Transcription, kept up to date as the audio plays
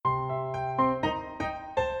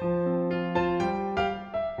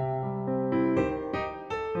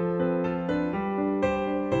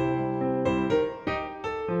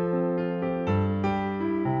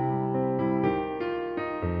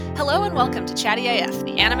Hello and welcome to Chatty AF,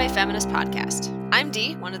 the anime feminist podcast. I'm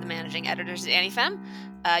Dee, one of the managing editors at AniFem.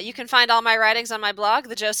 You can find all my writings on my blog,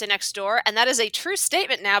 The Josei Next Door, and that is a true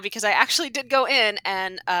statement now because I actually did go in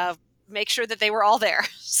and make sure that they were all there.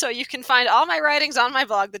 So you can find all my writings on my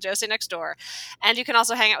blog, The Josei Next Door, and you can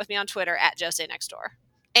also hang out with me on Twitter at Josei Next Door.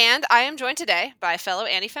 And I am joined today by fellow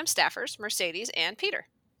AniFem staffers, Mercedes and Peter.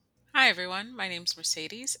 Hi everyone, my name's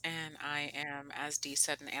Mercedes and I am, as Dee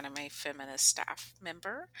said, an anime feminist staff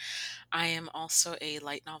member. I am also a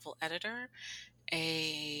light novel editor,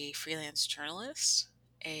 a freelance journalist,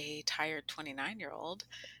 a tired 29-year-old,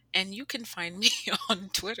 and you can find me on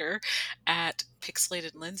Twitter at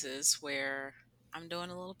Pixelated Lenses where I'm doing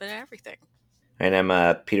a little bit of everything. And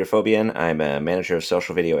I'm Peter Phobian. I'm a manager of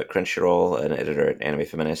social video at Crunchyroll, an editor at Anime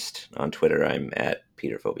Feminist. On Twitter, I'm at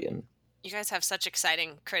Peter Phobian. You guys have such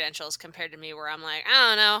exciting credentials compared to me where I'm like, I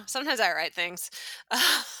don't know, sometimes I write things.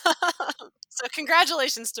 So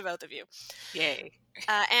congratulations to both of you. Yay.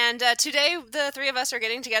 And today the three of us are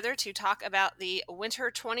getting together to talk about the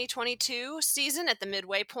winter 2022 season at the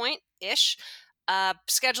midway point-ish.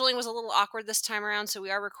 Scheduling was a little awkward this time around, so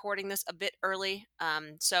we are recording this a bit early.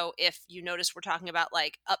 So if you notice, we're talking about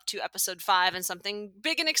like up to episode 5 and something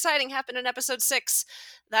big and exciting happened in episode 6.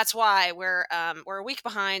 That's why we're a week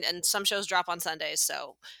behind, and some shows drop on Sundays.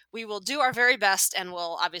 So we will do our very best, and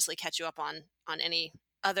we'll obviously catch you up on any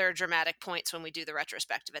other dramatic points when we do the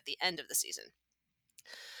retrospective at the end of the season.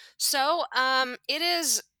 So it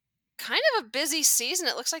is kind of a busy season.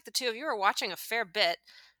 It looks like the two of you are watching a fair bit.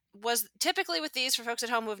 Was typically with these, for folks at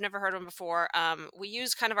home who have never heard of them before, we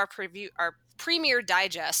use kind of our premiere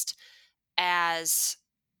digest as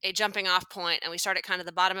a jumping off point, and we start at kind of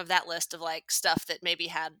the bottom of that list of like stuff that maybe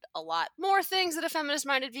had a lot more things that a feminist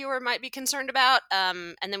minded viewer might be concerned about,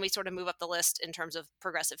 and then we sort of move up the list in terms of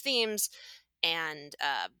progressive themes and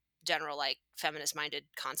general like feminist minded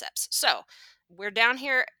concepts. So we're down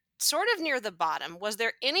here sort of near the bottom. Was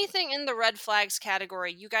there anything in the red flags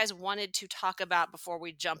category you guys wanted to talk about before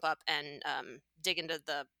we jump up and dig into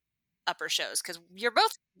the upper shows? Because you're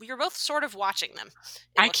both sort of watching them.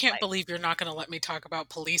 I can't believe you're not going to let me talk about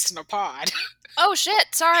Police in a Pod. Oh shit,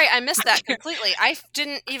 sorry, I missed that completely. I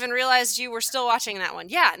didn't even realize you were still watching that one.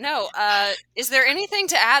 Yeah, no. Is there anything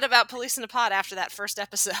to add about Police in a Pod after that first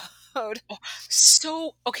episode?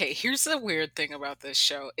 So, okay, here's the weird thing about this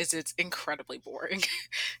show is it's incredibly boring.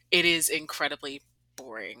 It is incredibly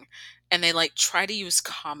boring. And they like try to use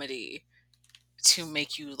comedy to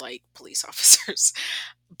make you like police officers.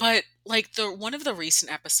 But like one of the recent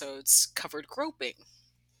episodes covered groping.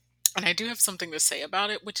 And I do have something to say about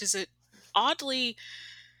it, which is it oddly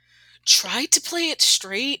tried to play it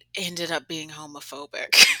straight, ended up being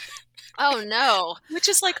homophobic. Oh no. Which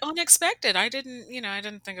is like unexpected. I didn't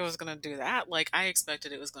think it was going to do that. Like I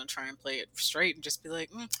expected it was going to try and play it straight and just be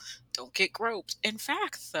like, don't get groped. In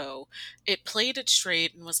fact, though, it played it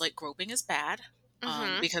straight and was like, groping is bad.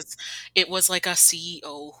 Because it was like a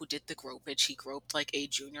CEO who did the gropage. He groped like a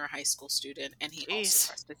junior high school student, and he also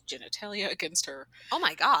pressed his genitalia against her. Oh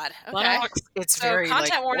my god! Okay, it's so very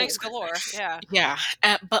content like, warnings galore. Yeah.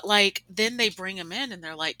 But like then they bring him in, and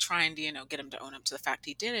they're like trying to get him to own up to the fact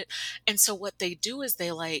he did it. And so what they do is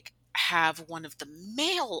they like have one of the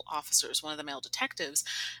male officers, one of the male detectives,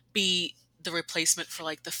 be the replacement for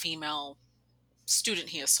like the female student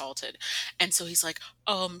he assaulted. And so he's like,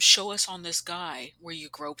 show us on this guy where you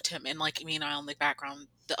groped him. And like meanwhile in the background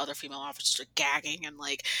the other female officers are gagging and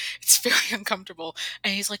like it's very uncomfortable.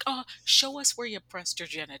 And he's like, show us where you pressed your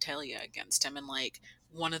genitalia against him. And like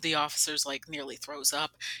one of the officers like nearly throws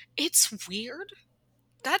up. It's weird.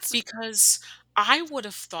 That's because I would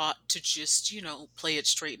have thought to just play it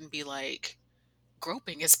straight and be like,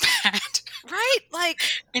 groping is bad. Right? Like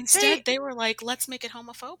instead they were like, let's make it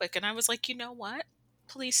homophobic. And I was like, you know what?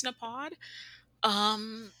 Police in a Pod?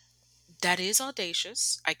 That is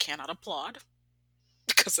audacious. I cannot applaud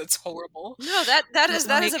because it's horrible. No, that is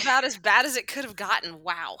about as bad as it could have gotten.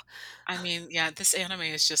 Wow. I mean, yeah, this anime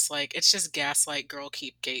is just like, it's just gaslight girl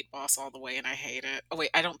keep gate boss all the way, and I hate it. Oh wait,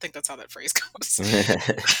 I don't think that's how that phrase goes.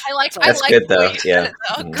 I like good though. Yeah.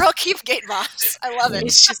 Girl keep gate boss. I love it.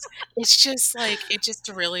 It's just like it just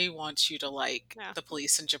really wants you to like the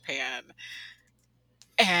police in Japan.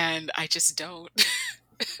 And I just don't.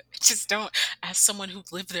 I just don't. As someone who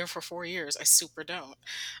lived there for 4 years, I super don't.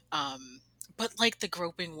 But like the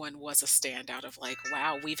groping one was a standout of like,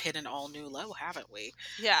 wow, we've hit an all new low, haven't we?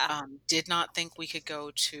 Yeah. Did not think we could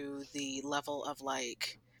go to the level of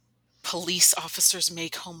like police officers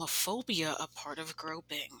make homophobia a part of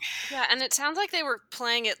groping. Yeah, and it sounds like they were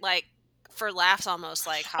playing it like for laughs almost,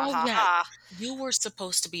 like ha ha ha. You were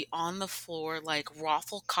supposed to be on the floor like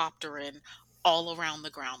Rafflecoptering all around the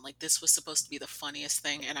ground. Like, this was supposed to be the funniest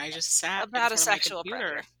thing, and I just sat in About a front of my sexual predator.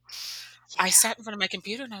 computer. I sat in front of my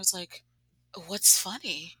computer and I was like, "What's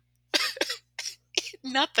funny?"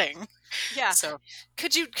 Nothing. Yeah. So,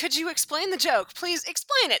 Could you explain the joke? Please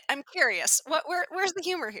explain it. I'm curious. Where's the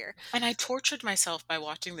humor here? and I tortured myself by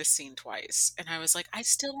watching this scene twice, and I was like, "I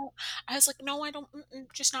still don't." I was like, "No, I don't.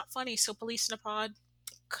 Just not funny." So, Police in a Pod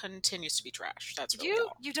continues to be trash. That's really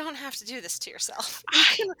all. You don't have to do this to yourself.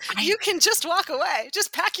 I You can just walk away.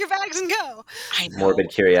 Just pack your bags and go. I know. Morbid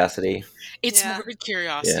curiosity. It's Yeah. morbid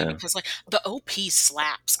curiosity Yeah. because, like, the OP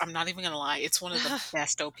slaps. I'm not even gonna lie. It's one of the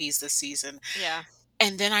best OPs this season. Yeah.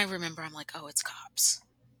 And then I remember, I'm like, "Oh, it's Cops."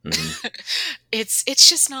 Mhm. It's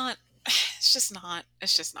just not. It's just not.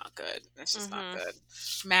 It's just not good. It's just not good.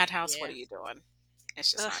 Madhouse, what Yeah. are you doing?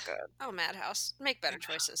 It's just not good. Oh, Madhouse. Make better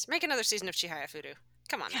choices. Make another season of Chihaya Fudu.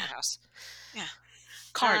 Come on, Yeah. Madhouse. Yeah.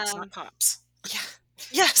 Cards, not cops. Yeah.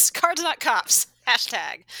 Yes, cards not cops.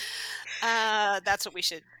 Hashtag. That's what we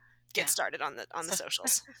should get started on the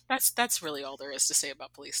socials. That's really all there is to say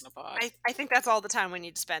about Police in a Pod. I think that's all the time we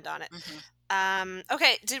need to spend on it. Mhm.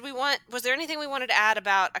 Okay, was there anything we wanted to add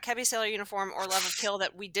about Akebi Sailor Uniform or Love of Kill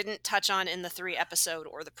that we didn't touch on in the 3 episode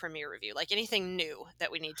or the premiere review? Like anything new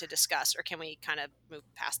that we need to discuss, or can we kind of move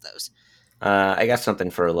past those? I got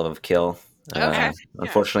something for Love of Kill. Okay.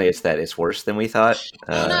 Unfortunately, it's worse than we thought.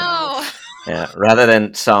 Oh no! Yeah, rather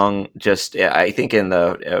than Song, I think in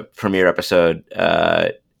the premiere episode,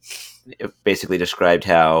 it basically described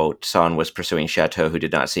how Son was pursuing Chateau, who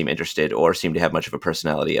did not seem interested or seem to have much of a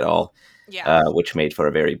personality at all. Yeah. Which made for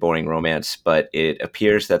a very boring romance. But it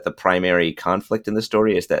appears that the primary conflict in the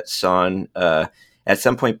story is that Son, at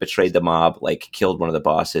some point, betrayed the mob, like killed one of the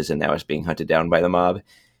bosses, and now is being hunted down by the mob.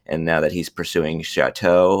 And now that he's pursuing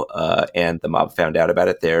Chateau, and the mob found out about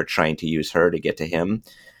it, they're trying to use her to get to him.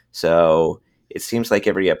 So it seems like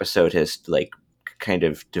every episode has like kind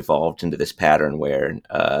of devolved into this pattern where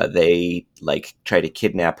they like try to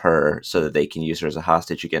kidnap her so that they can use her as a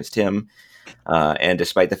hostage against him. And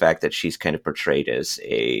despite the fact that she's kind of portrayed as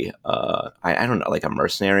I don't know, like a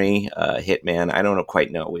mercenary hitman, I don't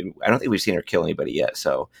quite know. I don't think we've seen her kill anybody yet.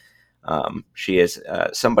 So she is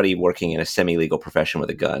somebody working in a semi-legal profession with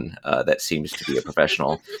a gun that seems to be a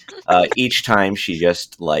professional. Each time she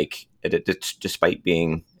just like, despite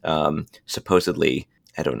being supposedly,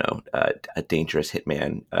 I don't know, a dangerous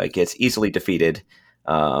hitman, gets easily defeated,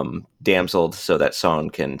 damseled so that Song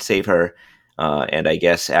can save her. And I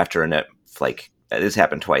guess after this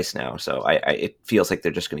happened twice now, so it feels like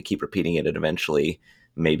they're just going to keep repeating it, and eventually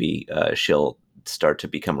maybe she'll start to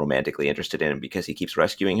become romantically interested in him because he keeps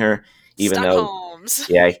rescuing her, even though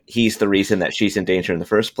he's the reason that she's in danger in the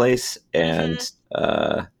first place. And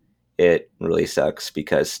it really sucks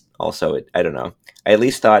because also I don't know. I at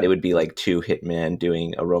least thought it would be like 2 hitmen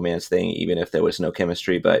doing a romance thing, even if there was no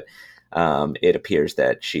chemistry. But it appears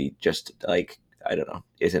that she just like, I don't know,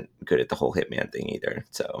 isn't good at the whole hitman thing either.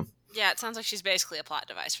 So yeah, it sounds like she's basically a plot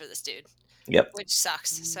device for this dude. Yep. Which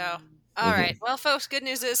sucks. So all right. Well, folks, good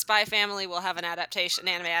news is Spy Family will have an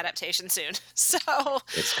anime adaptation soon. So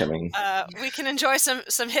it's coming. We can enjoy some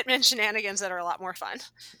Hitman shenanigans that are a lot more fun.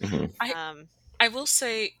 I will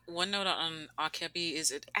say one note on Akebi is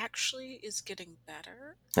it actually is getting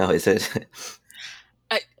better. Oh, is it?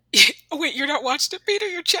 Wait, you're not watched it, Peter?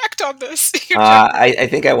 You're checked on this. I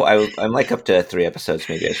think I'm like up to 3 episodes.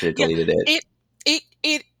 Maybe I should have deleted it.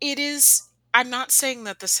 It is. I'm not saying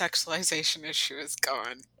that the sexualization issue is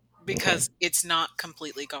gone because it's not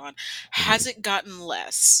completely gone. Has it gotten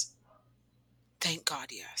less? Thank God,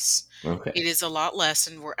 yes. Okay. It is a lot less,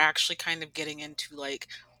 and we're actually kind of getting into like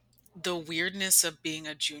the weirdness of being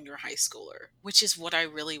a junior high schooler, which is what I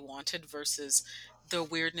really wanted versus the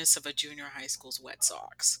weirdness of a junior high school's wet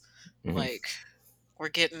socks. Like we're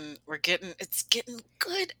getting it's getting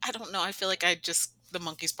good. I don't know. I feel like the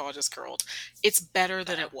monkey's paw just curled. It's better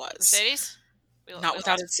than it was. Mercedes? Not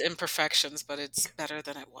without its imperfections, but it's better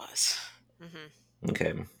than it was.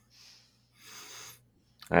 Okay.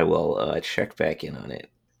 I will check back in on it.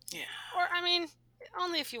 Yeah. Or, I mean,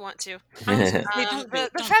 only if you want to.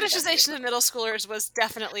 The fetishization of middle schoolers was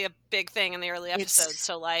definitely a big thing in the early episodes.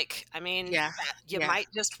 So, like, I mean, you might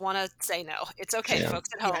just want to say no. It's okay, folks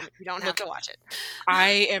at home. You don't have to watch it.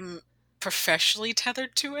 I am professionally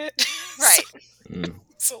tethered to it. Right.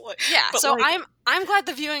 So I'm glad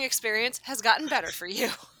the viewing experience has gotten better for you.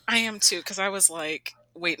 I am too, because I was like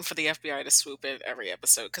waiting for the FBI to swoop in every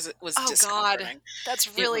episode because it was discomforting. God,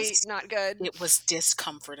 that's really not good. It was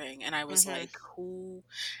discomforting, and I was like, "Who?"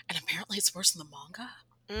 And apparently, it's worse than the manga.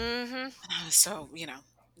 And I was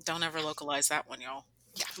don't ever localize that one, y'all.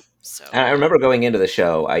 Yeah, So I remember going into the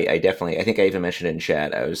show. I definitely, I think I even mentioned it in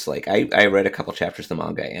chat. I was like, I read a couple chapters of the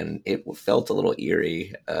manga, and it felt a little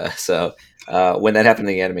eerie. So when that happened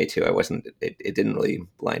in the anime too, I wasn't. It didn't really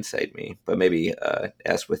blindside me. But maybe,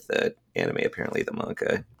 as with the anime, apparently the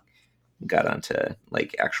manga got onto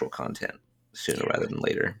like actual content sooner Yeah. rather than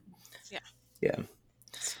later. Yeah. Yeah.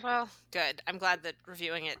 well, good. I'm glad that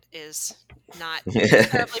reviewing it is not Yeah.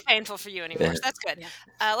 terribly painful for you anymore. So that's good.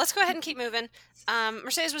 Yeah. Let's go ahead and keep moving.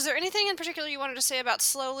 Mercedes, was there anything in particular you wanted to say about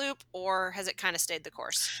Slow Loop, or has it kind of stayed the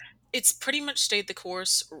course? It's pretty much stayed the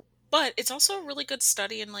course, but it's also a really good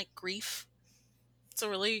study in like grief. It's a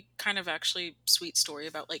really kind of actually sweet story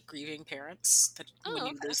about like grieving parents that when Oh,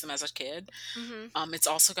 you okay. lose them as a kid. Mm-hmm. It's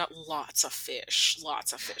also got lots of fish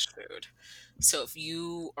food. So if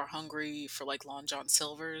you are hungry for like Long John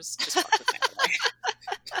Silver's, just watch this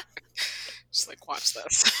anime. Just like watch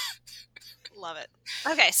this. Love it.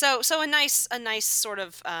 Okay, so a nice sort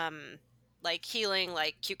of like healing,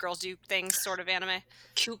 like cute girls do things sort of anime.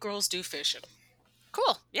 Cute girls do fishing.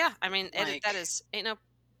 Cool. Yeah, I mean Like, that is ain't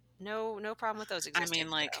no problem with those I existing. mean,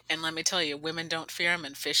 So. like, and let me tell you, women don't fear them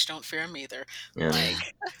and fish don't fear them either. Yeah.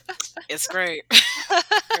 Like, it's great.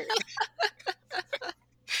 Great.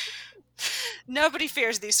 Nobody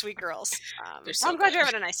fears these sweet girls. They're Well, so I'm glad good. you're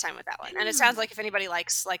having a nice time with that one. And it sounds like if anybody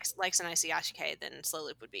likes an ICYK, then Slow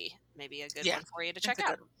Loop would be maybe a good Yeah, one for you to it's check a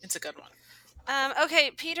out. good. It's a good one.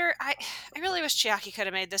 Okay, Peter, I really wish Chiaki could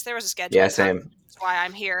have made this. There was a Yeah. scheduling conflict. Same. That's why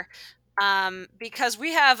I'm here. Because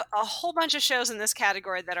we have a whole bunch of shows in this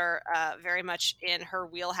category that are very much in her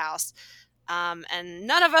wheelhouse. And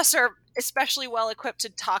none of us are especially well equipped to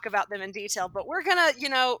talk about them in detail, but we're gonna,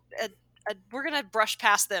 we're gonna brush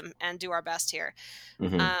past them and do our best here.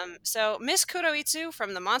 Hmm. So Miss Kuroitsu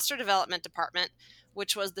from the Monster Development Department,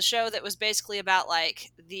 which was the show that was basically about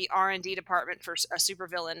like the R&D department for a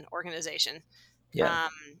supervillain organization. Yeah.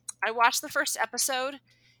 Um, I watched the first episode.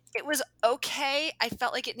 It was okay. I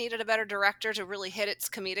felt like it needed a better director to really hit its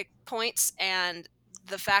comedic points, and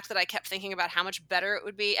the fact that I kept thinking about how much better it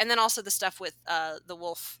would be, and then also the stuff with the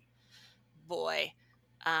wolf boy,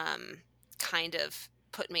 um, kind of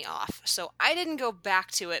put me off. So I didn't go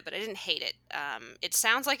back to it, but I didn't hate it. It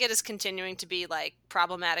sounds like it is continuing to be like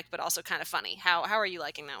problematic, but also kind of funny. How are you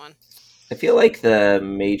liking that one? I feel like the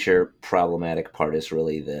major problematic part is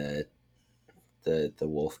really the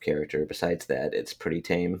wolf character. Besides that, it's pretty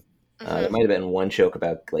tame. There Mm-hmm. might have been one joke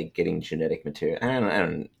about like getting genetic material. I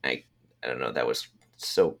don't know. That was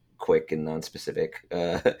so quick and non-specific.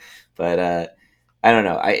 But I don't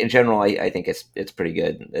know. In general, I think it's pretty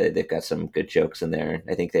good. They've got some good jokes in there.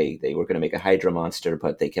 I think they were going to make a Hydra monster,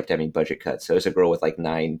 but they kept having budget cuts. So it was a girl with like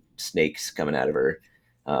 9 snakes coming out of her,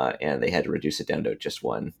 and they had to reduce it down to just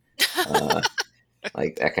one. Uh,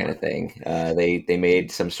 like that kind of thing. They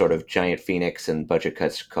made some sort of giant phoenix, and budget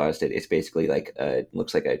cuts caused it. It's basically like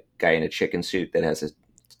looks like a guy in a chicken suit that has a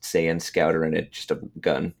Saiyan scouter in it, just a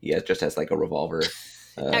gun. He just has like a revolver.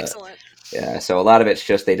 Uh, Excellent. yeah, so a lot of it's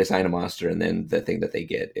just they design a monster, and then the thing that they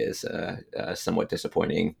get is somewhat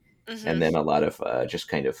disappointing. And Mm-hmm. then a lot of just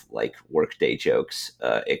kind of like workday jokes,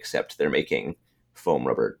 except they're making foam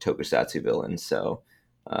rubber tokusatsu villains. So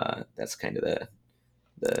that's kind of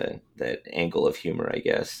the angle of humor, I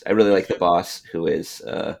guess. I really like the Mm-hmm. boss, who is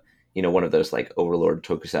one of those like overlord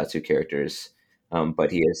tokusatsu characters,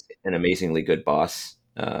 but he is an amazingly good boss.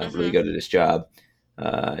 Really Mm-hmm. good at his job.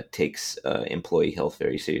 Takes employee health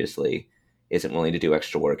very seriously. Isn't willing to do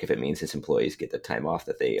extra work if it means his employees get the time off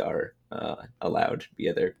that they are allowed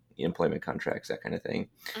via their employment contracts, that kind of thing.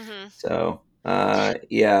 Mm-hmm. So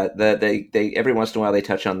yeah, they every once in a while they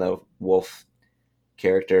touch on the wolf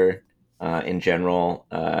character. In general,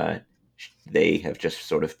 they have just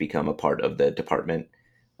sort of become a part of the department,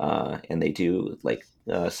 and they do like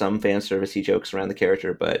some fan servicey jokes around the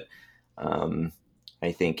character, but um,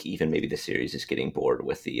 I think even maybe the series is getting bored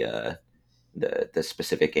with the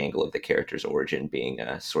specific angle of the character's origin being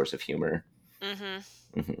a source of humor.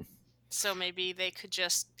 Mm-hmm. Hmm. So maybe they could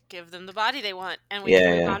just give them the body they want, and we can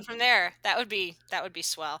Yeah, move yeah. on from there. That would be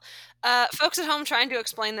swell. Folks at home trying to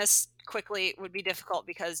explain this quickly would be difficult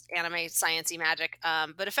because anime sciency magic.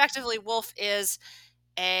 But effectively, Wolf is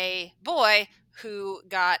a boy who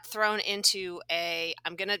got thrown into a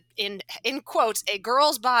I'm gonna in quotes a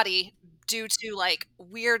girl's body due to like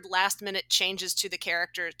weird last minute changes to the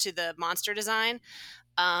character to the monster design.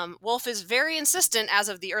 Wolf is very insistent, as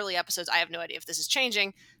of the early episodes. I have no idea if this is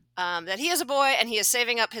changing. That he is a boy and he is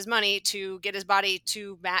saving up his money to get his body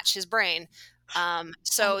to match his brain.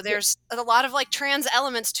 So there's a lot of like trans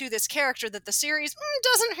elements to this character that the series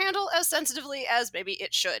doesn't handle as sensitively as maybe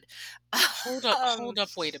it should. Hold up,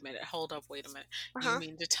 wait a minute. You Uh-huh.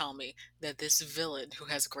 mean to tell me that this villain who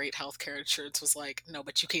has great health care insurance was like, no,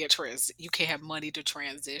 but you can't have money to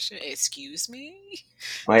transition? Excuse me?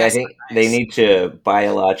 Like, I That's think not they nice. need to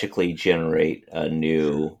biologically generate a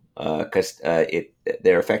new, because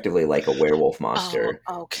they're effectively like a werewolf Oh, monster.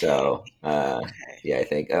 okay. So, Okay. yeah, I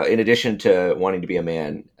think in addition to wanting to be a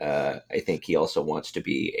man, I think he also wants to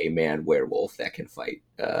be a man werewolf that can fight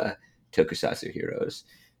tokusatsu heroes.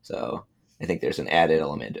 So, I think there's an added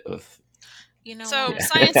element of, You know So what? yeah,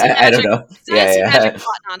 science and I don't magic, know, science and yeah, magic yeah,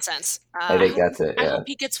 plot nonsense. I think that's it, I yeah, hope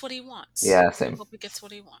he gets what he wants. yeah, I same. hope he gets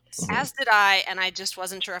what he wants. Hmm. As did I, and I just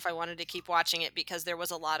wasn't sure if I wanted to keep watching it because there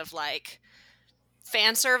was a lot of like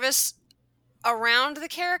fan service around the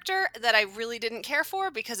character that I really didn't care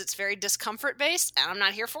for because it's very discomfort based and I'm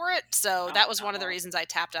not here for it. So Oh that was one of the no. reasons I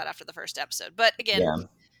tapped out after the first episode. But again, Yeah,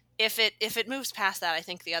 if it moves past that, I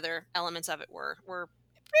think the other elements of it were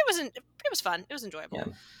it was fun. It was enjoyable. yeah.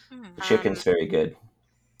 The Hmm. chicken's very good.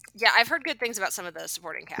 Yeah, I've heard good things about some of the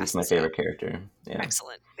supporting He's cast. my So favorite character. Yeah,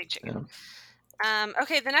 excellent, big chicken. yeah.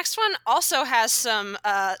 Okay, the next one also has some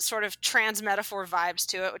sort of trans metaphor vibes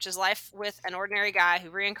to it, which is life with an ordinary guy who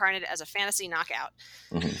reincarnated as a fantasy knockout.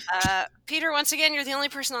 Hmm. Peter, once again, you're the only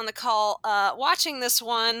person on the call watching this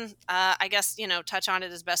one. I guess touch on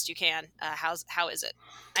it as best you can. How is it?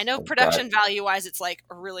 I know Oh God. production value wise, it's like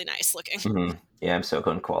really nice looking. Hmm. Yeah, I'm so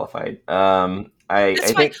unqualified. It's I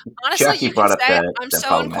fine. think Honestly, Chucky you can brought up say I'm the so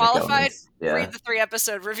problematic unqualified. elements. Read Yeah, the 3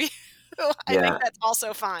 episode review. I think yeah. that's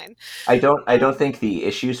also fine. I don't think the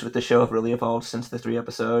issues with the show have really evolved since the 3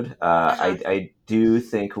 episode. Uh-huh. I do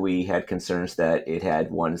think we had concerns that it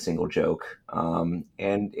had one single joke, and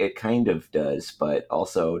it kind of does, but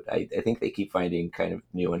also I think they keep finding kind of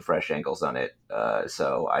new and fresh angles on it.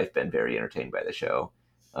 So I've been very entertained by the show.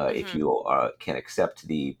 If Hmm. you can accept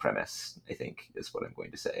the premise, I think is what I'm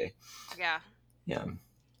going to say. Yeah. Yeah.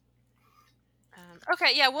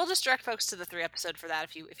 Okay, yeah, we'll just direct folks to the 3 episode for that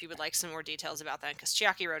if you would like some more details about that because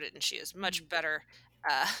Chiaki wrote it and she is much better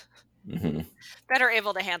uh, Hmm. better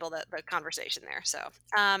able to handle the conversation there. So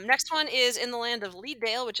next one is In the Land of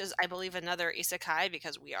Leaddale, which is I believe another isekai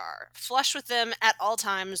because we are flush with them at all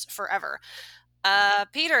times forever.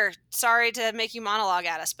 Peter, sorry to make you monologue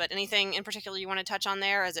at us, but anything in particular you want to touch on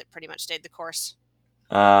there? Or has it pretty much stayed the course?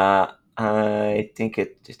 I think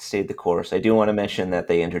it stayed the course. I do want to mention that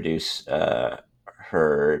they introduce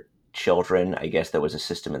her children. I guess there was a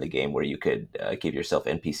system in the game where you could give yourself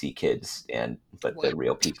NPC kids, but What? they're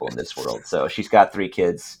real people in this world. So she's got 3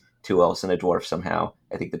 kids, 2 elves and a dwarf. Somehow,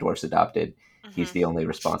 I think the dwarf's adopted. He's Hmm. the only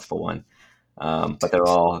responsible one. But they're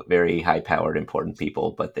all very high-powered, important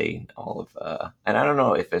people. But they all have, and I don't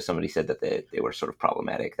know if somebody said that they were sort of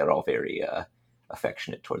problematic. They're all very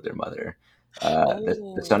affectionate toward their mother.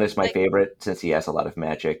 The son Oh, is my Like, favorite since he has a lot of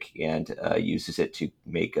magic and uses it to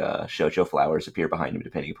make shojo flowers appear behind him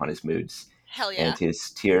depending upon his moods. hell And yeah.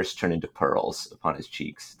 his tears turn into pearls upon his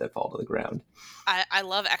cheeks that fall to the ground. I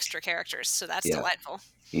love extra characters, so that's Yeah, delightful.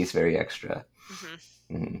 he's very extra. Hmm.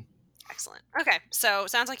 Hmm. Excellent. Okay, so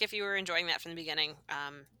sounds like if you were enjoying that from the beginning,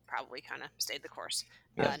 probably kind of stayed the course.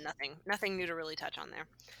 Yeah. Nothing new to really touch on there.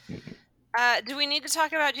 Mhm. Do we need to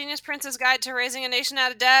talk about Genius Prince's Guide to Raising a Nation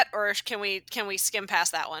Out of Debt, or can we skim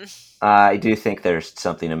past that one? I do think there's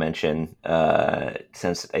something to mention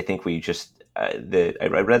since I think we just I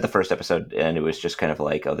read the first episode and it was just kind of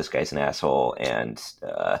like, oh, this guy's an asshole, and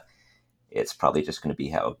it's probably just going to be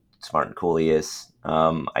how smart and cool he is.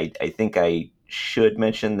 I think I should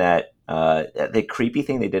mention that the creepy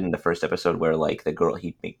thing they did in the first episode, where like the girl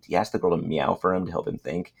he asked the girl to meow for him to help him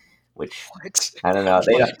think, which what? I don't know.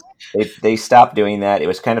 They What? don't. They stopped doing that. It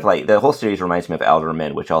was kind of like the whole series reminds me of Outer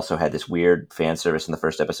Men, which also had this weird fan service in the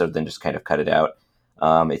first episode, then just kind of cut it out.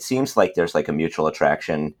 It seems like there's like a mutual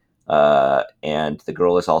attraction, and the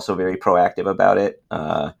girl is also very proactive about it.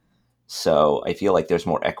 So I feel like there's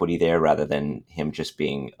more equity there rather than him just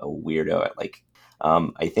being a weirdo.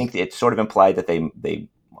 I think it's sort of implied that they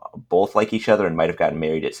both like each other and might have gotten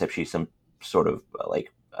married, except she's some sort of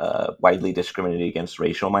widely discriminated against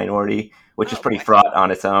racial minority, which is Oh pretty boy. fraught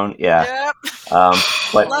on its own. Yeah. Yep.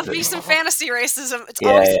 But Love me some fantasy racism. It's yeah,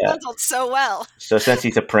 always yeah. handled so well. So since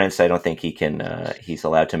he's a prince, I don't think he can. He's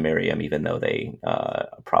allowed to marry him, even though they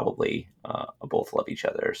probably both love each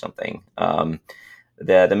other or something.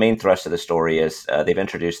 The main thrust of the story is they've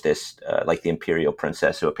introduced this like the imperial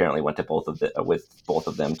princess who apparently went to with both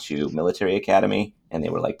of them to military academy, and they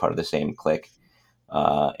were like part of the same clique.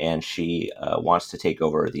 And she wants to take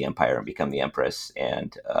over the empire and become the empress.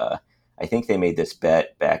 And I think they made this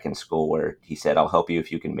bet back in school where he said, "I'll help you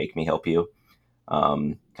if you can make me help you,"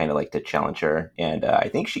 kind of like to challenge her. And I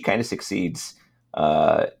think she kind of succeeds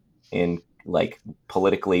in like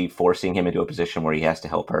politically forcing him into a position where he has to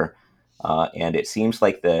help her. And it seems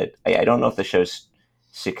like that I don't know if the show's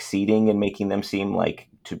succeeding in making them seem like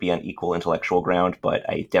to be on equal intellectual ground, but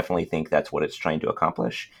I definitely think that's what it's trying to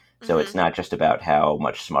accomplish. So it's Mm-hmm. not just about how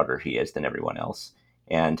much smarter he is than everyone else.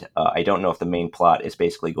 And I don't know if the main plot is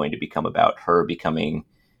basically going to become about her becoming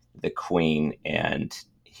the queen and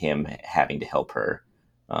him having to help her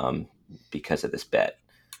um, because of this bet,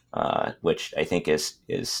 which I think is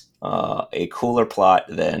a cooler plot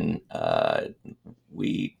than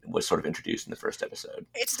we was sort of introduced in the first episode.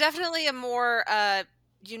 It's definitely a more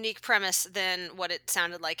unique premise than what it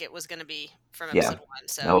sounded like it was going to be from Yeah. episode 1.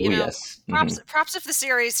 So, Oh yes. props if the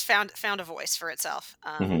series found a voice for itself.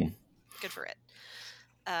 Hmm. Good for it.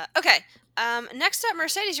 Okay. Next up,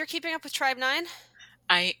 Mercedes, you're keeping up with Tribe 9?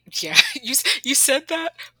 Yeah, you said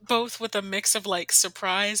that both with a mix of like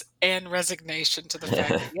surprise and resignation to the fact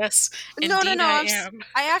that yes, No, no, indeed no. I am.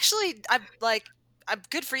 I'm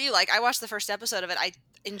good for you. Like, I watched the first episode of it. I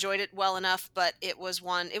enjoyed it well enough, but it was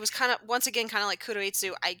kind of, once again, kind of like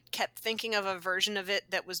Kuroitsu. I kept thinking of a version of it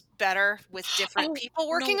that was better with different Oh, people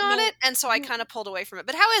working no, on no. it, and so I You kind of pulled away from it.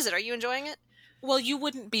 But how is it? Are you enjoying it? Well, you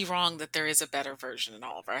wouldn't be wrong that there is a better version in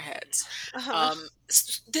all of our heads. Uh-huh.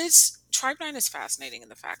 This Tribe Nine is fascinating in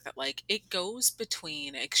the fact that like it goes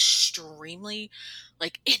between extremely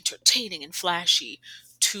like entertaining and flashy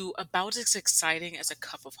to about as exciting as a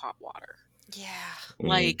cup of hot water. Yeah. Hmm.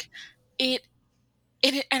 Like it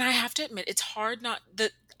and I have to admit it's hard not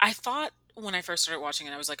that I thought when I first started watching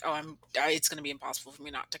it I was like, "Oh, it's going to be impossible for me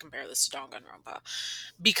not to compare this to Danganronpa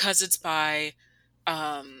because it's by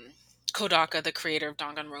um, Kodaka, the creator of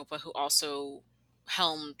Danganronpa, who also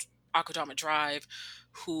helmed Akudama Drive,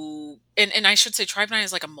 and I should say Tribe Nine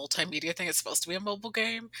is like a multimedia thing. It's supposed to be a mobile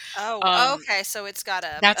game. Oh, Um, okay. So it's got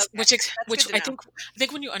a that's okay. That's good which to I know.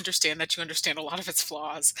 think when you understand that you understand a lot of its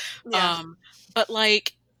flaws. Yeah. Um, but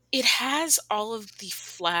like it has all of the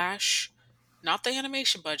flash, not the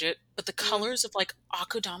animation budget, but the Mm, colors of like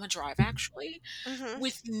Akudama Drive actually mhm.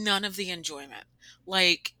 with none of the enjoyment.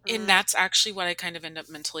 Like, and Mm, that's actually what I kind of end up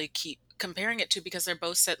mentally keep comparing it to because they're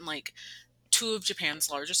both set in like two of Japan's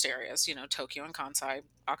largest areas, Tokyo and Kansai.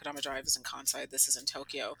 Akudama Drive is in Kansai, this is in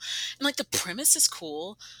Tokyo. And like the premise is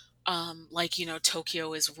cool. Like,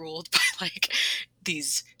 Tokyo is ruled by like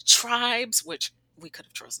these tribes, which we could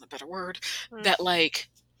have chosen a better word, mm, that like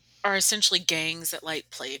are essentially gangs that like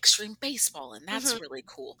play extreme baseball, and that's mhm. really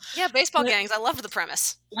cool. Yeah, baseball But gangs. I love the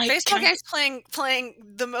premise. like, Baseball gangs playing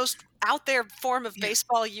the most out there form of yeah,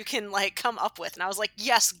 baseball you can like come up with, and I was like,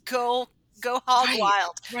 yes, go hog right,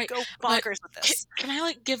 wild, right. go But bonkers with can, this. can I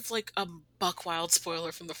like give like a buck wild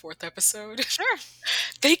spoiler from the fourth episode? Sure.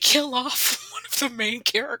 They kill off one of the main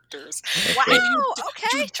characters, Oh Wow. shit. and you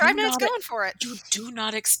Okay. do Tribe Nine's not going for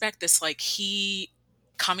it. expect this. Like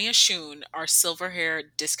Kamiya Shun, our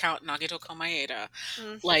silver-haired discount Nagito Komaeda,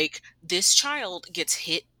 Mm. like this child gets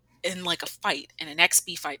hit in like a fight in an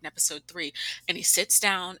XB fight in episode 3, and he sits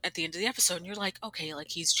down at the end of the episode, and you're like, okay, like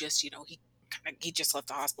he's just he just left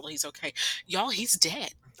the hospital, he's okay. Y'all, he's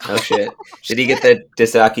dead. Oh shit. Oh, Did he get shit. the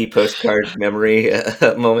Dasaki postcard memory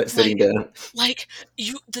moment Like sitting down? like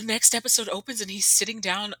the next episode opens and he's sitting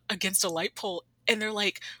down against a light pole, and they're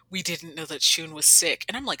like, we didn't know that Shun was sick.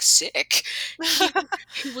 And I'm like, sick? He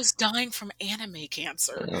he was dying from anime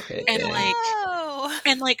cancer. Okay, And dang. like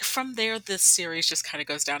No. from there this series just kind of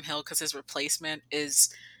goes downhill because his replacement is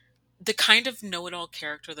the kind of know-it-all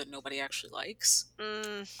character that nobody actually likes.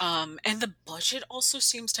 Mm. And the budget also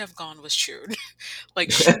seems to have gone with Shun.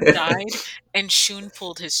 Like Shun died and Shun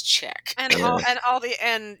pulled his check. And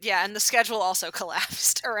Yeah. the schedule also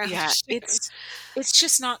collapsed around Yeah, June. it's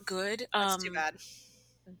just not good. That's too bad.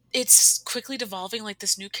 It's quickly devolving. Like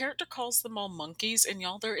this new character calls them all monkeys, and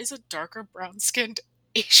y'all, there is a darker brown skinned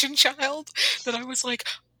Asian child that I was like,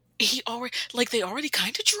 they already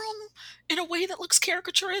kind of drew him in a way that looks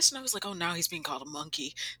caricaturist, and I was like, oh, now he's being called a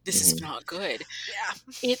monkey. This is Mhm. not good. Yeah.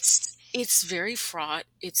 It's very fraught.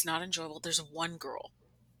 It's not enjoyable. There's one girl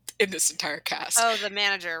in this entire cast. Oh, the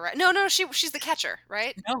manager, right? No, she's the catcher,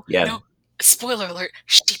 right? No, Yeah. no. Spoiler alert,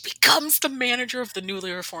 she becomes the manager of the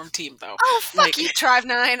newly reformed team, though. Oh, fuck Like, you, Tribe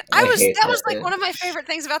 9. I hate That was that. like Yeah. one of my favorite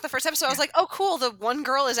things about the first episode. I was Yeah. like, oh, cool, the one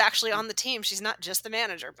girl is actually on the team. She's not just the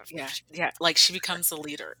manager. But yeah, like she becomes the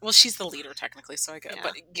leader. Well, she's the leader technically, so I get, Yeah.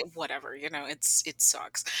 but whatever, it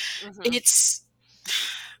sucks. Mhm. It's,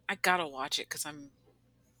 I gotta watch it because I'm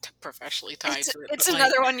professionally tied It's to it. it's But like,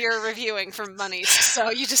 another one you're reviewing from Money, so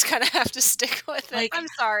you just kind of have to stick with it. like, I'm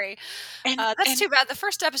sorry. That's and too bad. The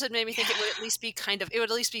first episode made me think yeah, it would at least be it would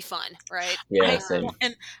at least be fun, right? Yeah, well, same.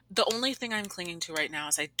 and the only thing I'm clinging to right now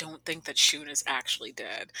is I don't think that Shun is actually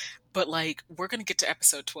dead. But like, we're gonna get to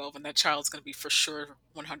episode 12, and that child's gonna be for sure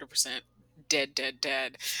 100% dead, dead,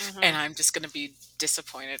 dead, Mhm. and I'm just gonna be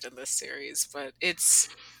disappointed in this series. But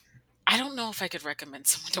I don't know if I could recommend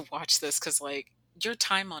someone to watch this because like your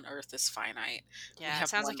time on Earth is finite. We Yeah, it have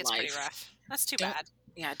sounds one like it's pretty life. rough. That's too Don't bad.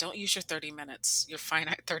 Yeah, don't use your 30 minutes, your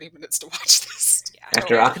finite 30 minutes to watch this. Yeah.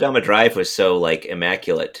 After Don't. Akadama Drive was so like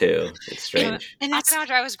immaculate too. It's Uh, strange. And it's Akadama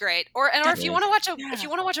Drive was great. Or that if you Yeah. want to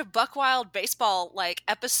watch yeah. a Buck Wild baseball like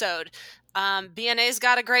episode, BNA's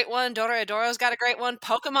got a great one. Dorohedoro's got a great one.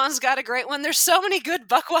 Pokemon's got a great one. There's so many good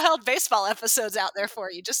Buck Wild baseball episodes out there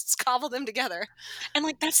for you. Just cobble them together. And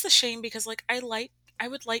like that's the shame because like I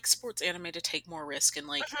would like sports anime to take more risk and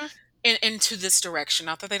like Mhm. into this direction.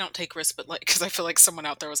 Not that they don't take risks, but like because I feel like someone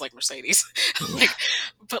out there was like Mercedes, Yeah. like,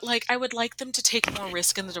 but like I would like them to take more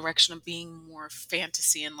risk in the direction of being more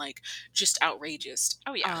fantasy and like just outrageous.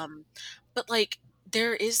 Oh yeah. But like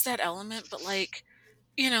there is that element, but like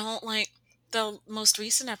like the most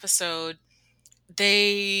recent episode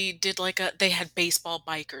they did like they had baseball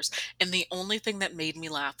bikers, and the only thing that made me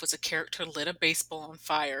laugh was a character lit a baseball on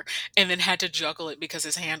fire and then had to juggle it because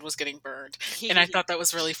his hand was getting burned. And I thought that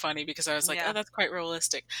was really funny because I was like, oh, Yeah. that's quite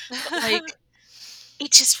realistic. But like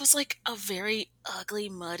it just was like a very ugly,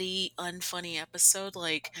 muddy, unfunny episode.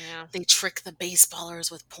 Like Yeah. they trick the baseballers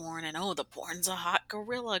with porn, and oh, the porn's a hot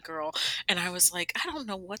gorilla girl. And I was like, I don't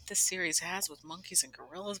know what this series has with monkeys and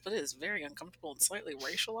gorillas, but it is very uncomfortable and slightly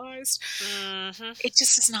racialized. Mhm. It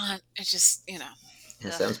just is not. It just That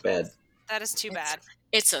Ugh, sounds bad. that is too it's bad.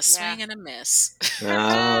 it's a Yeah. swing and a miss.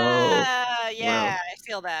 Oh, Yeah, wow. I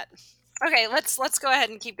feel that. Okay, let's go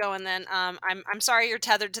ahead and keep going then. I'm sorry you're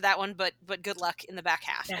tethered to that one, but good luck in the back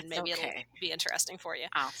half, and That's maybe it'll okay. be interesting for you.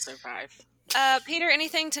 I'll survive. Peter,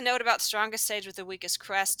 anything to note about Strongest Sage with the Weakest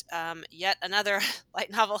Crest? Yet another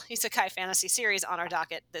light novel isekai fantasy series on our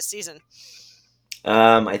docket this season.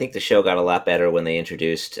 I think the show got a lot better when they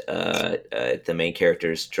introduced the main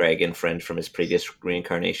character's dragon friend from his previous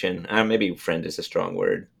reincarnation. Maybe friend is a strong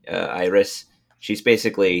word. Iris. She's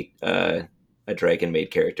basically a dragon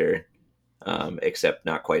made character, except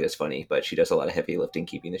not quite as funny. But she does a lot of heavy lifting,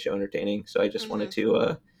 keeping the show entertaining. So I just wanted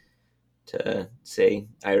to say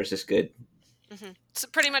Iris is good. So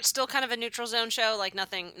pretty much still kind of a neutral zone show, like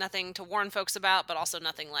nothing to warn folks about, but also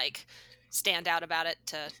nothing like stand out about it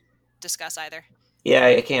to discuss either. Yeah,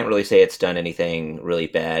 I can't really say it's done anything really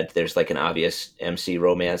bad. There's like an obvious MC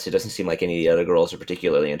romance. It doesn't seem like any of the other girls are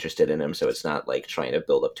particularly interested in him, so it's not like trying to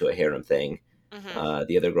build up to a harem thing. Mm-hmm.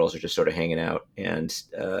 The other girls are just sort of hanging out and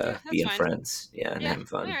Yeah, that's being fine. friends. Yeah, and Yeah, having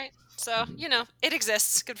all fun. right. So it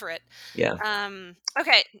exists. Good for it. Yeah.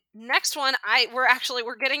 Okay, next one.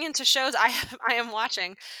 We're getting into shows I am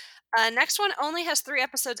watching. Next one only has 3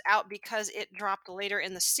 episodes out because it dropped later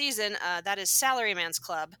in the season. That is Salaryman's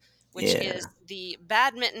Club, which Yeah. is the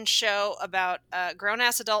badminton show about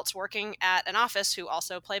grown-ass adults working at an office who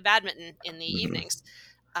also play badminton in the Mhm. evenings.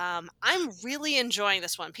 I'm really enjoying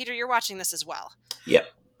this one. Peter, you're watching this as well.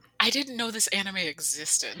 Yep. I didn't know this anime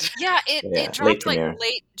existed. Yeah, it Yeah. dropped Late like premiere.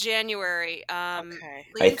 late January. Okay. I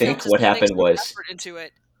Lee think Fields what is putting happened some was effort into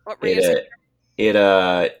it. What were you it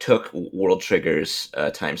gonna say? took World Trigger's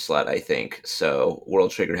time slot. I think so.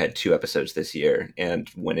 World Trigger had 2 episodes this year, and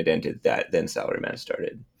when it ended, then Salaryman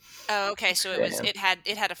started. Oh, okay. So Okay.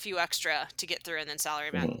 it had a few extra to get through, and then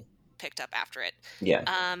Salaryman Mhm. picked up after it. Yeah.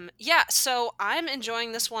 Yeah. So I'm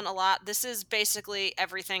enjoying this one a lot. This is basically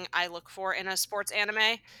everything I look for in a sports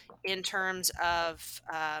anime, in terms of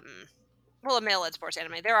a male-led sports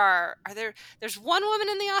anime. There's one woman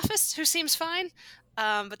in the office who seems fine,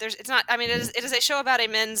 but it's not. I mean, it is a show about a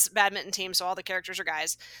men's badminton team, so all the characters are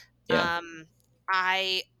guys. Yeah.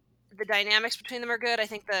 The dynamics between them are good. I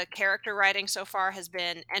think the character writing so far has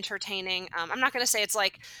been entertaining. I'm not going to say it's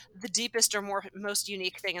like the deepest or most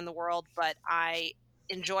unique thing in the world, but I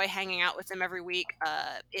enjoy hanging out with them every week.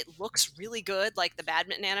 It looks really good. Like the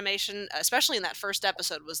badminton animation, especially in that first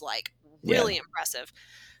episode, was like really impressive.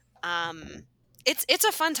 It's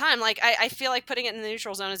a fun time. Like I feel like putting it in the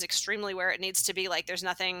neutral zone is extremely where it needs to be. Like there's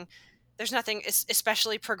nothing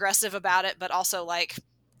especially progressive about it, but also like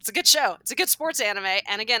it's a good show. It's a good sports anime,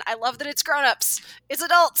 and again, I love that it's grown-ups. It's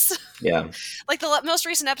adults. Yeah. Like the most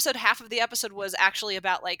recent episode, half of the episode was actually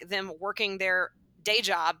about like them working their day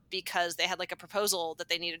job because they had like a proposal that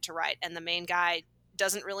they needed to write, and the main guy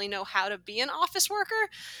doesn't really know how to be an office worker.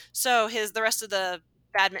 So the rest of the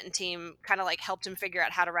badminton team kind of like helped him figure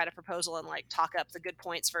out how to write a proposal and like talk up the good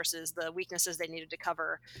points versus the weaknesses they needed to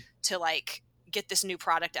cover to like get this new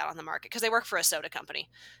product out on the market, because they work for a soda company.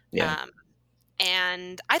 Yeah.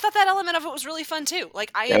 And I thought that element of it was really fun too.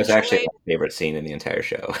 Like I That was actually enjoyed, my favorite scene in the entire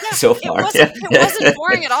show yeah, so far. it wasn't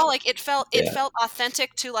boring at all. Like it felt Yeah.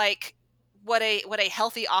 authentic to like what a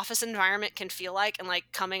healthy office environment can feel like, and like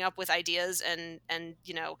coming up with ideas and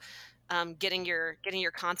you know, getting your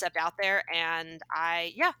concept out there. And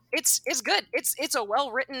it's good. It's a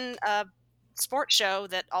well written sports show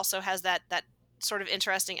that also has that sort of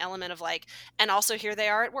interesting element of like, and also here they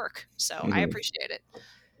are at work. So I Mhm. appreciate it.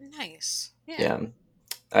 Nice. Yeah.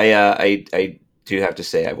 I do have to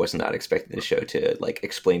say I was not expecting the show to like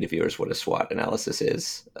explain to viewers what a SWOT analysis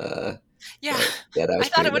is. Yeah, That I was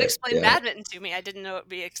thought it pretty would good. explain Yeah. badminton to me. I didn't know it would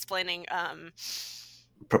be explaining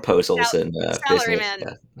Proposals and business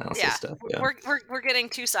salaryman. analysis Yeah, stuff. Yeah. we're getting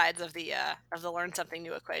two sides of the learn something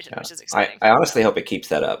new equation, Yeah. which is exciting. I honestly hope it keeps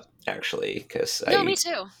that up, actually, because No, me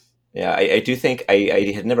too. yeah, I do think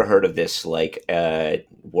I had never heard of this like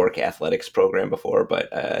work athletics program before,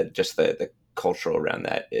 but just the cultural around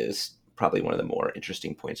that is probably one of the more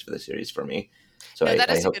interesting points for the series for me. So No, that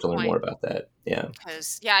I is a hope good to learn point. more about that. Yeah.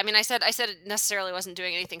 Because I mean, I said it necessarily wasn't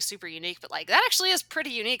doing anything super unique, but like that actually is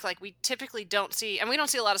pretty unique. Like we typically don't see, and we don't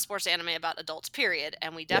see a lot of sports anime about adults, period,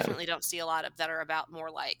 and we Yeah. definitely don't see a lot of that are about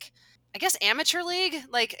more like, I guess, amateur league.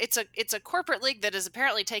 Like it's a corporate league that is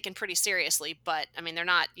apparently taken pretty seriously, but I mean they're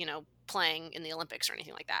not, you know, playing in the Olympics or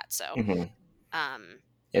anything like that. So hmm um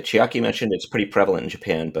Yeah, Chiaki mentioned it's pretty prevalent in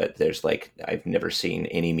Japan, but there's like I've never seen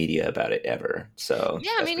any media about it ever. So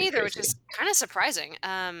yeah, that's me pretty neither, which crazy. is kind of surprising.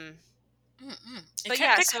 It But kind,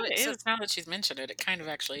 yeah, that so kind of it's is, now that she's mentioned it. It kind of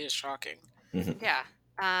actually is shocking. hmm yeah.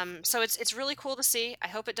 So it's really cool to see. I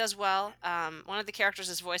hope it does well. One of the characters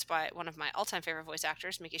is voiced by one of my all-time favorite voice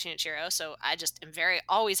actors, Miki Shinichiro. So I just am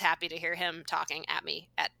always happy to hear him talking at me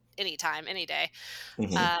at any time, any day.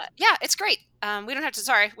 hmm Yeah, it's great. We don't have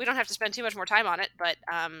to spend too much more time on it, but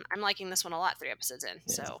I'm liking this one a lot. 3 episodes in,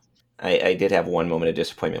 Yeah. so I did have one moment of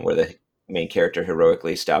disappointment where the main character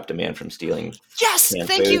heroically stopped a man from stealing yes, canned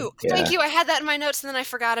thank food. you, thank Yeah, you. I had that in my notes and then I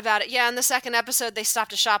forgot about it. Yeah, in the second episode, they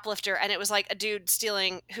stopped a shoplifter, and it was like a dude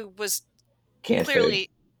stealing who was canned food. clearly,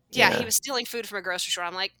 yeah, he Yeah, was stealing food from a grocery store.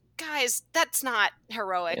 I'm like, guys, that's not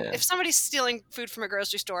heroic. yeah, If somebody's stealing food from a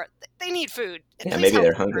grocery store, they need food. yeah. Please Maybe help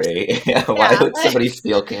they're this person. hungry. Yeah, why Yeah, would somebody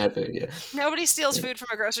steal canned food? Yeah, nobody steals yeah, food from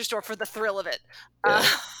a grocery store for the thrill of it. yeah.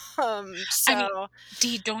 I mean, So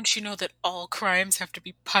Dee, don't you know that all crimes have to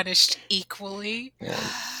be punished equally? Yeah.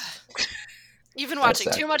 you've been That's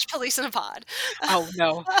watching too much Police in a Pod. Oh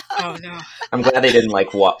no. Oh no. I'm glad they didn't like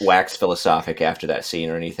wax philosophic after that scene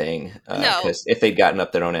or anything, No, because if they'd gotten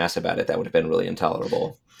up their own ass about it, that would have been really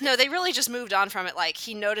intolerable. no, they really just moved on from it. Like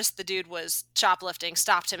he noticed the dude was shoplifting,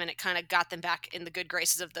 stopped him, and it kind of got them back in the good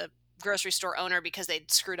graces of the grocery store owner because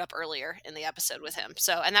they'd screwed up earlier in the episode with him.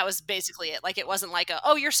 So, and that was basically it. Like it wasn't like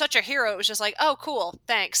oh, you're such a hero. It was just like, oh, cool,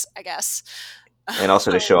 thanks, I guess. And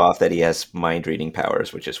also to show off that he has mind reading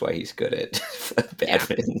powers, which is why he's good at Yeah.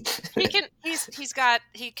 badminton.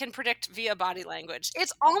 He can predict via body language.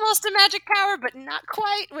 It's almost a magic power, but not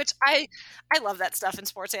quite, which I love that stuff in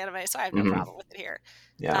sports anime, so I have no Mhm. problem with it here.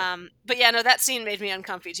 Yeah. But yeah, no, that scene made me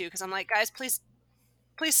uncomfy too, because I'm like, guys, please,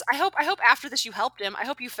 I hope after this you helped him. I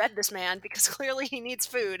hope you fed this man because clearly he needs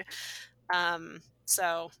food.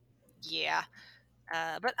 So yeah.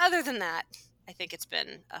 But other than that, I think it's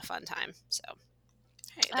been a fun time. So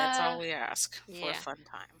Hey, that's all we ask for yeah. a fun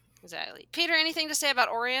time. exactly. Peter, anything to say about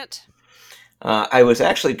Orient? I was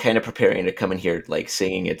actually kind of preparing to come in here, like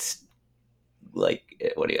singing its, like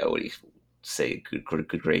what do you say,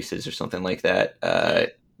 good graces or something like that.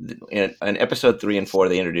 In episode 3 and 4,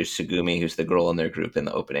 they introduced Sugumi, who's the girl in their group in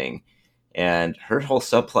the opening, and her whole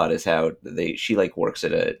subplot is how she like works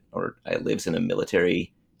at lives in a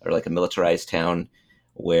military or like a militarized town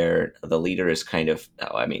where the leader is kind of,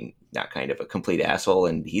 I mean, not kind of, a complete asshole,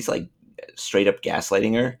 and he's like straight up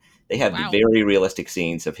gaslighting her. They have Wow. very realistic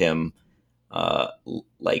scenes of him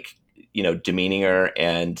like, you know, demeaning her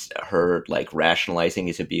and her like rationalizing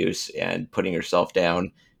his abuse and putting herself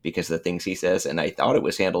down because of the things he says. And I thought it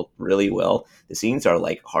was handled really well. The scenes are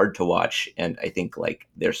like hard to watch, and I think like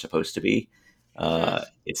they're supposed to be.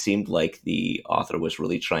 It seemed like the author was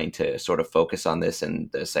really trying to sort of focus on this and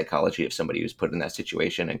the psychology of somebody who's put in that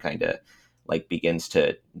situation and kind of like begins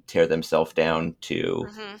to tear themselves down to,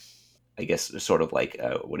 I guess, sort of like,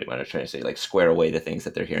 what am I trying to say? Like square away the things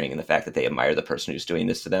that they're hearing and the fact that they admire the person who's doing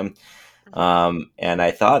this to them. And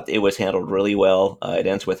I thought it was handled really well. It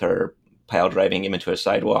ends with her pile driving him into a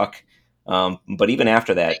sidewalk. But even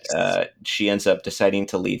after that, Nice. she ends up deciding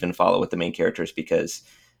to leave and follow with the main characters because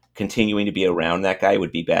continuing to be around that guy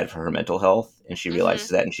would be bad for her mental health, and she Mm-hmm. realizes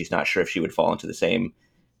that, and she's not sure if she would fall into the same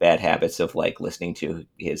bad habits of like listening to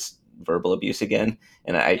his verbal abuse again.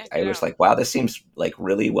 And Yeah, I no. was like, wow, this seems like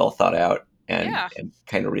really well thought out Yeah. and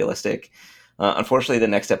kind of realistic. Unfortunately, the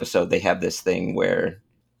next episode they have this thing where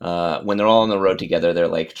when they're all on the road together, they're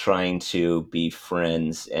like trying to be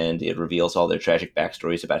friends, and it reveals all their tragic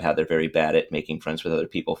backstories about how they're very bad at making friends with other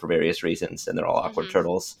people for various reasons, and they're all awkward Mm-hmm.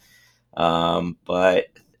 turtles. But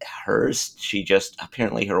hers, she just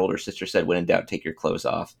apparently her older sister said, "When in doubt, take your clothes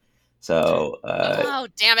off." So Oh,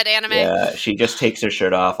 damn it, anime. yeah, she just takes her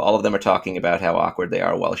shirt off. All of them are talking about how awkward they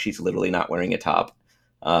are while she's literally not wearing a top.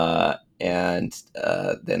 And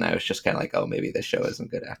then I was just kind of like, oh, maybe this show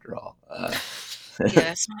isn't good after all.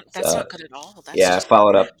 Yeah, that's So not good at all. That's yeah, I just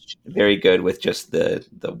followed up trash. very good with just the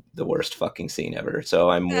worst fucking scene ever. So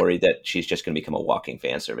I'm worried that she's just going to become a walking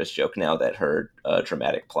fan service joke now that her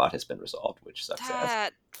dramatic plot has been resolved, which sucks ass.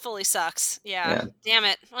 That fully sucks. Yeah. Yeah. Damn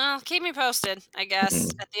it. Well, keep me posted, I guess,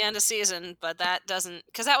 Mm. at the end of season, but that doesn't,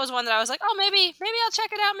 because that was one that I was like, oh, maybe I'll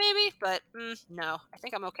check it out, maybe. But no, I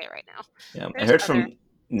think I'm okay right now. Yeah. I There's heard other from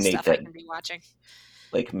Nate stuff I that can be watching.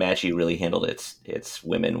 like Maggie really handled its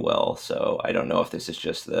women well. So I don't know if this is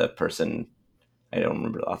just the person, I don't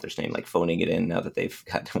remember the author's name, like phoning it in now that they've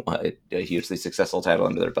got a hugely successful title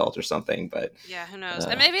under their belt or something. But Yeah, who knows?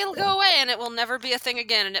 And maybe it'll yeah, go away and it will never be a thing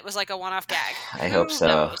again and it was like a one off gag. I hope Who so.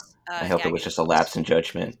 knows? I hope it Gag was just a lapse in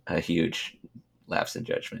judgment, a huge lapse in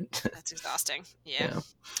judgment. That's exhausting. Yeah. Yeah.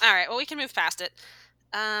 All right. Well, we can move past it.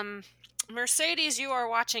 Um, Mercedes, you are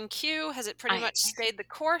watching Q. Has it pretty I much stayed the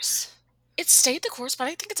course? It stayed the course, but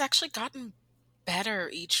I think it's actually gotten better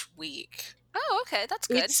each week. Oh, okay. That's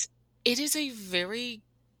good. It is a very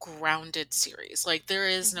grounded series. Like there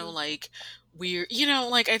is no Hmm. like weird,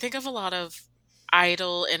 like I think of a lot of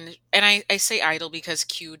Idol, and I say Idol because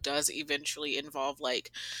Q does eventually involve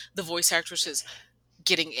like the voice actresses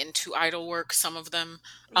getting into idol work, some of them,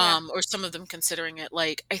 Yeah. or some of them considering it.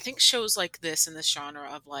 Like I think shows like this in this genre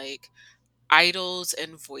of like idols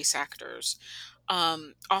and voice actors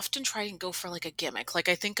often try and go for like a gimmick. Like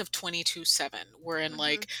I think of 22/7 wherein Hmm.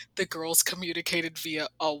 like the girls communicated via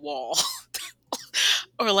a wall,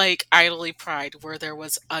 or like Idly Pride where there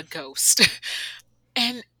was a ghost.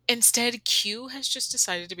 And instead Q has just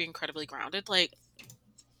decided to be incredibly grounded. Like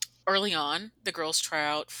early on the girls try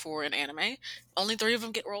out for an anime, only 3 of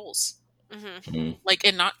them get roles, Hmm. Mm. like,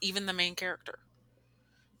 and not even the main character.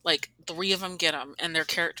 Like 3 of them get them, and they're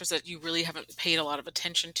characters that you really haven't paid a lot of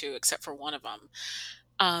attention to except for one of them.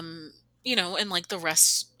 um and like the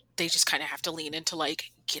rest, they just kind of have to lean into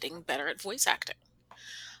like getting better at voice acting.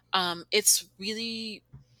 It's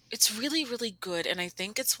really really good, and I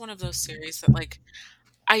think it's one of those series that like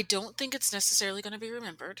I don't think it's necessarily going to be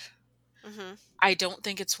remembered. Hmm. I don't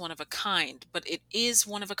think it's one of a kind, but it is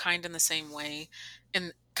one of a kind in the same way,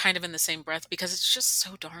 and kind of in the same breath, because it's just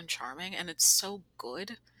so darn charming and it's so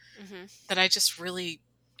good Hmm. that I just really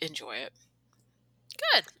enjoy it.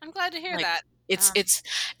 Good. I'm glad to hear Like that. Um, it's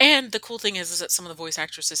and the cool thing is that some of the voice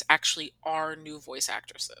actresses actually are new voice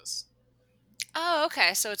actresses. oh,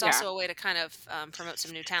 okay. So it's Yeah. also a way to kind of promote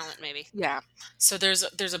some new talent, maybe. Yeah. So there's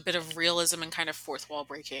a bit of realism and kind of fourth wall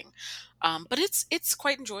breaking. But it's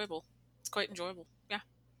quite enjoyable. It's quite enjoyable. Yeah.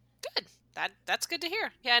 Good. That's good to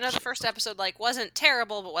hear. Yeah, I know the first episode like wasn't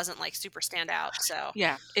terrible, but wasn't like super standout. So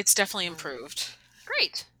Yeah, it's definitely um, improved.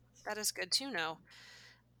 great. That is good to know.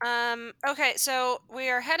 Okay, so we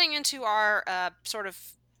are heading into our sort of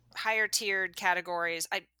higher tiered categories.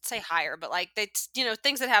 I'd say higher, but like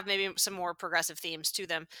things that have maybe some more progressive themes to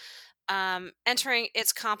them. Entering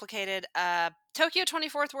its complicated Tokyo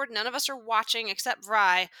 24th Ward. None of us are watching except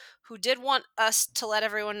Vry, who did want us to let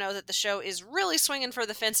everyone know that the show is really swinging for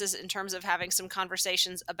the fences in terms of having some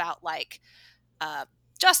conversations about like uh,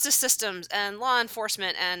 justice systems and law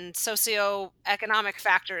enforcement and socioeconomic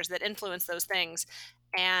factors that influence those things.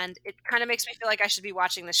 And it kind of makes me feel like I should be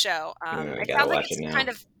watching the show. I It gotta sounds like watch it it's now. kind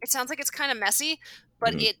of it sounds like it's kind of messy,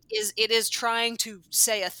 but Mhm. it is trying to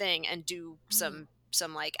say a thing and do Mm.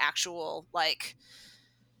 some like actual like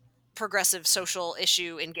progressive social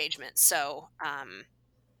issue engagement. So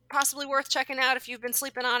possibly worth checking out if you've been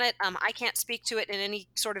sleeping on it. I can't speak to it in any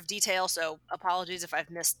sort of detail, so apologies if I've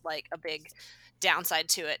missed like a big downside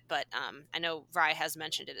to it. But I know Rye has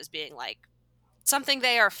mentioned it as being like something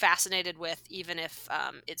they are fascinated with, even if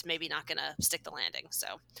it's maybe not going to stick the landing.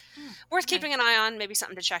 So Mm. worth Okay. keeping an eye on. Maybe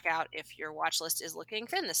something to check out if your watch list is looking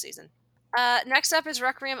thin this season. Next up is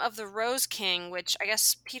Requiem of the Rose King, which I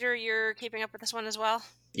guess Peter, you're keeping up with this one as well.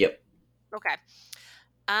 Yep. Okay.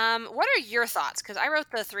 What are your thoughts? Because I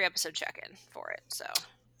wrote the 3-episode check-in for it, so.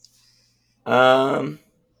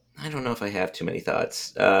 I don't know if I have too many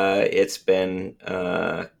thoughts. It's been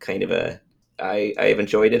kind of a. I have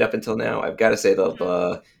enjoyed it up until now. I've got to say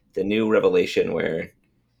the new revelation where,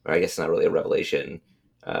 or I guess it's not really a revelation,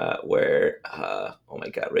 where oh my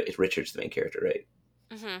god, Richard's the main character, right?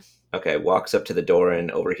 Mm-hmm. Okay, walks up to the door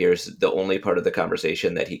and overhears the only part of the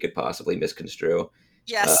conversation that he could possibly misconstrue.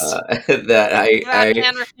 Yes. That About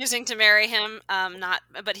Anne refusing to marry him,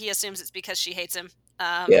 but he assumes it's because she hates him.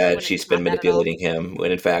 Yeah, When she's it's not been that at all. manipulating him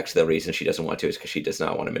when in fact the reason she doesn't want to is because she does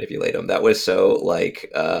not want to manipulate him. That was so like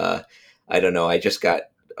I don't know, I just got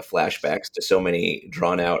flashbacks to so many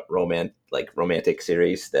drawn out romantic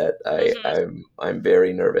series that Mm-hmm. I'm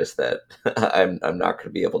very nervous that I'm not going to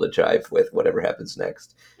be able to jive with whatever happens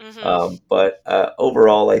next. Mm-hmm. But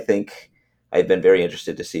overall, I think I've been very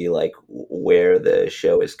interested to see like where the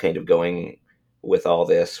show is kind of going with all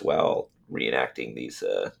this while reenacting these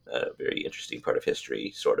very interesting part of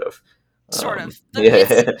history, sort of. Sort of.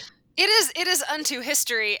 Yeah, It is unto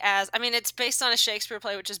history, as I mean, it's based on a Shakespeare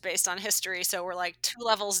play, which is based on history. So we're like 2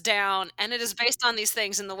 levels down, and it is based on these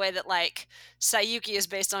things in the way that like Sayuki is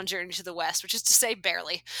based on Journey to the West, which is to say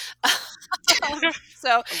barely.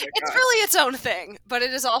 So Oh my it's god. really its own thing, but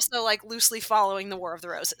it is also like loosely following the War of the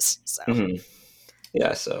Roses. So hmm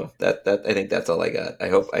yeah. So that I think that's all I got. I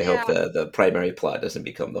hope yeah. the primary plot doesn't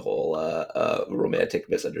become the whole romantic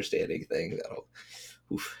misunderstanding thing. That'll,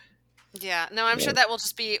 oof, Yeah, no, I'm sure yeah, that will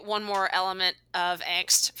just be one more element of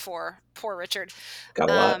angst for poor Richard. got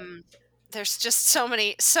a lot. Um, there's just so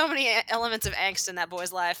many elements of angst in that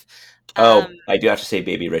boy's life. Oh, I do have to say,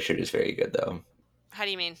 Baby Richard is very good though. How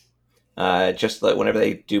do you mean? Just like whenever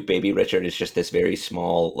they do Baby Richard, it's just this very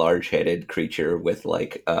small, large-headed creature with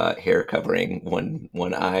like hair covering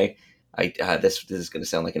one eye. This is going to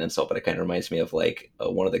sound like an insult, but it kind of reminds me of like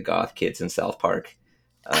one of the goth kids in South Park.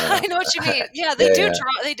 Uh, I know what you mean. Yeah, they yeah, do yeah,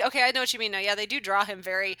 draw. Okay, I know what you mean now. Yeah, they do draw him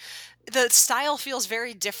very. The style feels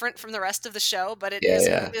very different from the rest of the show, but yeah,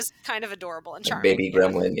 yeah. it is kind of adorable and Like charming. Baby Yeah,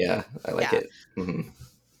 Gremlin. Yeah, I like yeah. it. Hmm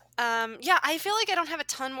Yeah, I feel like I don't have a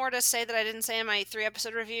ton more to say that I didn't say in my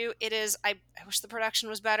 3-episode review. It is, I wish the production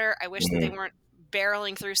was better. I wish that they hmm weren't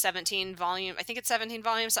barreling through 17 volume. I think it's 17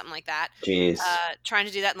 volumes, something like that. Jeez. Trying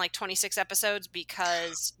to do that in like 26 episodes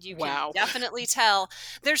because you can Wow. definitely tell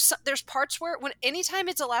there's parts where when anytime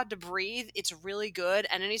it's allowed to breathe, it's really good,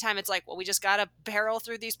 and anytime it's like, well, we just got to barrel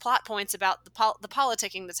through these plot points about the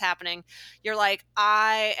politicking that's happening, you're like,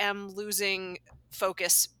 I am losing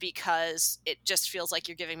focus because it just feels like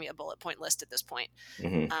you're giving me a bullet point list at this point.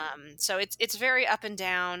 hmm So it's very up and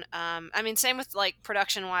down. I mean, same with like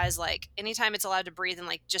production wise. Like anytime it's allowed to breathe and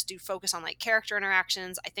like just do focus on like character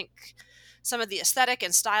interactions, I think some of the aesthetic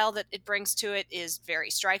and style that it brings to it is very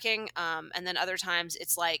striking. And then other times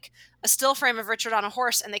it's like a still frame of Richard on a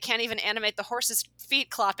horse, and they can't even animate the horse's feet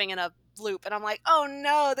clopping in a loop, and I'm like, oh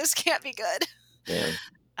no, this can't be good. Yeah.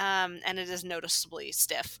 And it is noticeably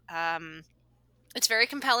stiff. It's very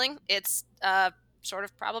compelling. It's sort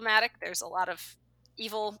of problematic. There's a lot of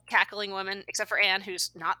evil, cackling women, except for Anne,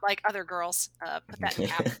 who's not like other girls. Put that in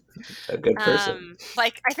caps. A good person.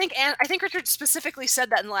 Like I think Richard specifically said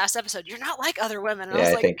that in the last episode. You're not like other women, and I Yeah,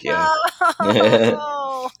 was I like, think yeah.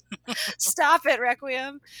 no, stop it,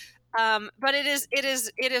 Requiem. But it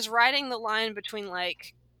is riding the line between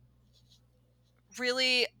like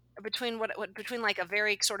really between what between like a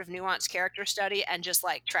very sort of nuanced character study and just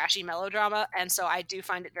like trashy melodrama, and so I do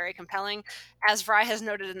find it very compelling. As Fry has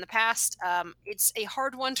noted in the past, it's a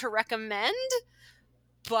hard one to recommend,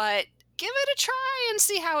 but give it a try and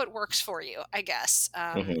see how it works for you, I guess.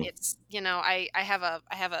 hmm It's, I have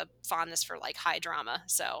a fondness for like high drama,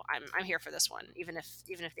 so I'm here for this one, even if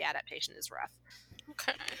the adaptation is rough.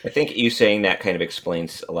 Okay. I think you saying that kind of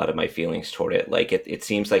explains a lot of my feelings toward it. Like it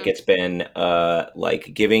seems like Hmm. it's been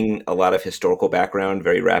like giving a lot of historical background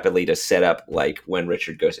very rapidly to set up like when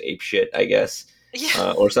Richard goes ape shit, I guess,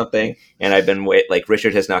 Yeah. or something. And like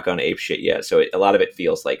Richard has not gone ape shit yet, so a lot of it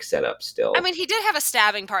feels like set up I still. mean, he did have a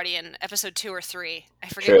stabbing party in episode 2 or 3. I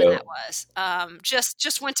forget when True. that was.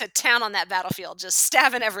 Just went to town on that battlefield, just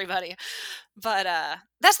stabbing everybody. But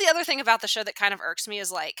that's the other thing about the show that kind of irks me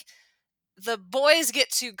is like the boys get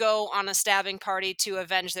to go on a stabbing party to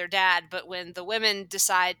avenge their dad, but when the women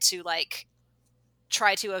decide to like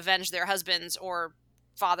try to avenge their husbands or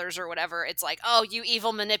fathers or whatever, it's like, oh, you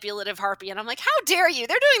evil manipulative harpy, and I'm like, how dare you?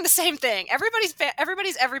 They're doing the same thing. Everybody is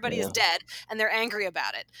Yeah. dead, and they're angry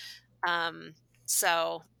about it. Um,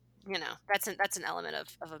 so that's an element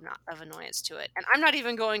of annoyance to it, and I'm not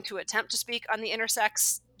even going to attempt to speak on the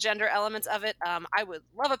intersex gender elements of it. I would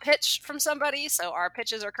love a pitch from somebody, so our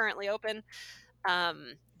pitches are currently open.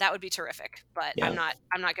 that would be terrific. But Yeah.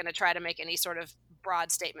 I'm not going to try to make any sort of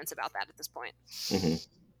broad statements about that at this point. Mm-hmm.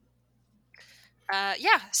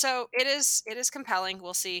 Yeah, so it is compelling.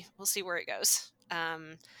 We'll see where it goes.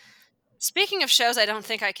 Speaking of shows I don't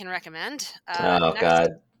think I can recommend, Oh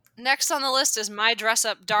God. next on the list is My Dress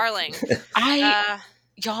Up Darling.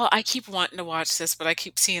 Y'all, I keep wanting to watch this, but I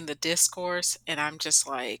keep seeing the discourse, and I'm just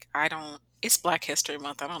like, I don't. It's Black History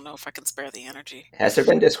Month. I don't know if I can spare the energy. Has there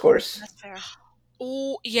been discourse? That's fair.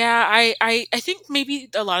 Oh yeah, I think maybe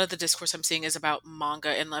a lot of the discourse I'm seeing is about manga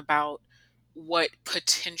and about what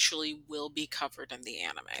potentially will be covered in the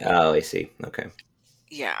anime. Oh, I see. Okay.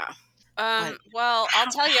 Yeah. Well,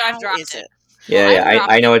 I'll tell you, I've dropped is it. Yeah, Well, yeah.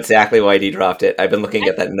 I know exactly why he dropped it. I've been looking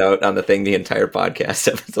at that note on the thing the entire podcast.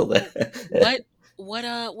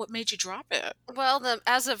 What made you drop it? Well,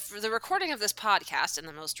 as of the recording of this podcast, in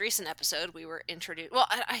the most recent episode, we were introduced. Well,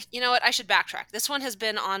 you know what? I should backtrack. This one has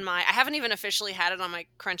been on my. I haven't even officially had it on my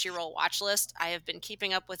Crunchyroll watch list. I have been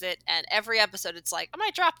keeping up with it, and every episode, it's like I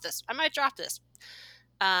might drop this. I might drop this.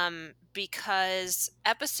 Because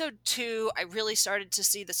episode 2, I really started to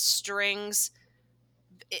see the strings.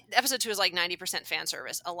 Episode 2 is like 90% fan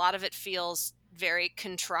service. A lot of it feels very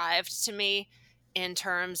contrived to me in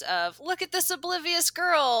terms of look at this oblivious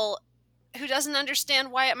girl who doesn't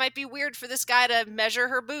understand why it might be weird for this guy to measure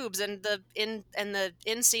her boobs and the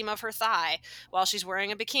inseam of her thigh while she's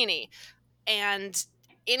wearing a bikini. And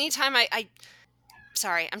anytime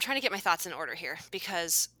sorry, I'm trying to get my thoughts in order here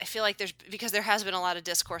because I feel like there has been a lot of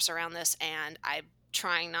discourse around this, and I'm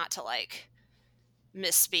trying not to like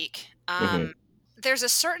misspeak. Mhm. There's a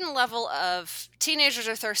certain level of teenagers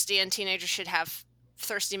are thirsty, and teenagers should have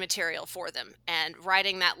thirsty material for them. And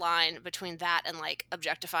riding that line between that and like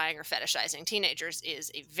objectifying or fetishizing teenagers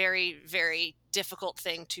is a very, very difficult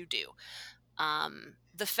thing to do.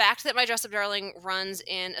 The fact that My Dress Up Darling runs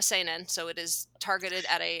in a seinen, so it is targeted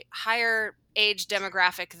at a higher age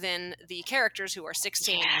demographic than the characters who are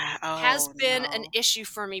 16, Yeah. has Oh been an no. issue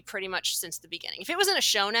for me pretty much since the beginning. If it was in a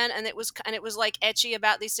shonen and it was like etchy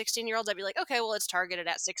about these 16-year-olds, I'd be like, okay, well, it's targeted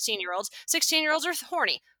at 16-year-olds. 16-year-olds are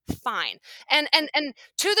horny, fine. And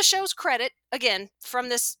to the show's credit, again, from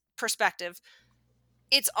this perspective,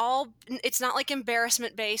 it's not like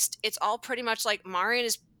embarrassment based. It's all pretty much like Marion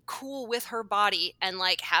is cool with her body and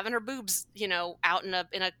like having her boobs, out in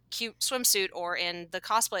a cute swimsuit or in the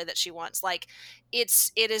cosplay that she wants. Like it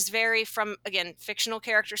is very, from, again, fictional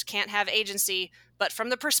characters can't have agency, but from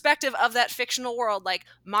the perspective of that fictional world, like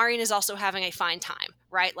Marion is also having a fine time,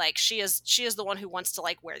 right? Like she is the one who wants to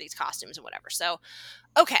like wear these costumes and whatever. So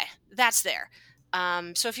okay, that's there.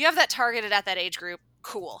 So if you have that targeted at that age group,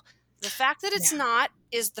 cool. The fact that it's not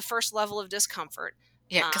is the first level of discomfort.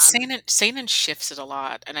 Yeah, because seinen shifts it a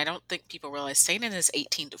lot, and I don't think people realize seinen is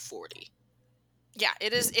 18 to 40. Yeah,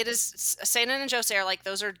 it is. It is. Seinen and Josei are like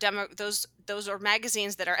those are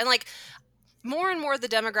magazines that are, and like more and more the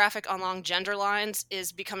demographic along gender lines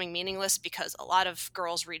is becoming meaningless because a lot of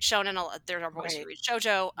girls read shonen. There are boys who read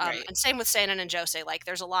shoujo, and same with seinen and Josei. Like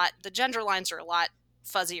there's a lot. The gender lines are a lot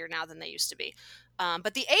fuzzier now than they used to be.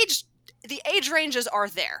 But the age ranges are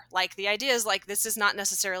there. Like the idea is like this is not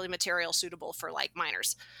necessarily material suitable for like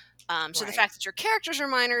minors. So the fact that your characters are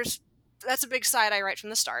minors, that's a big side eye right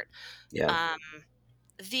from the start. Yeah.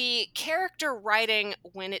 The character writing,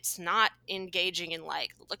 when it's not engaging in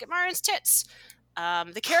like, look at Marion's tits,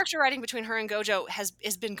 the character writing between her and Gojo has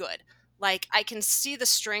been good. Like I can see the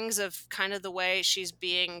strings of kind of the way she's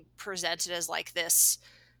being presented as like this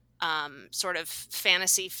sort of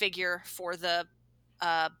fantasy figure for the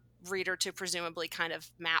reader to presumably kind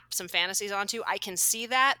of map some fantasies onto. I can see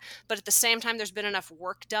that, but at the same time, there's been enough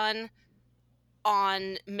work done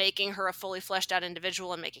on making her a fully fleshed out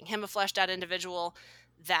individual and making him a fleshed out individual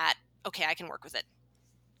that, okay, I can work with it.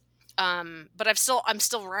 But I'm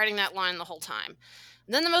still writing that line the whole time.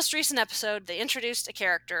 And then the most recent episode, they introduced a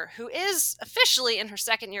character who is officially in her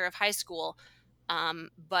second year of high school,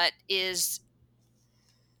 but is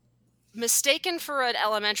mistaken for an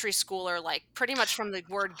elementary schooler, like pretty much from the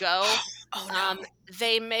word go. Oh no.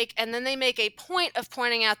 They make a point of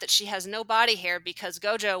pointing out that she has no body hair because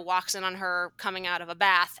Gojo walks in on her coming out of a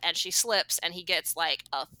bath and she slips and he gets like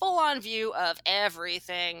a full-on view of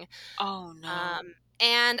everything. Oh no.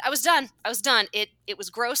 And I was done. It was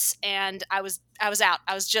gross and I was out.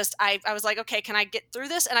 I was like, okay, can I get through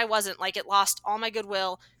this? And I wasn't. Like it lost all my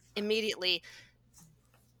goodwill immediately.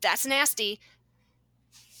 That's nasty.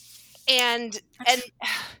 And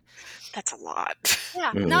that's a lot.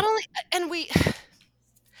 Yeah, not only, and we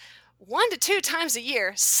 1 to 2 times a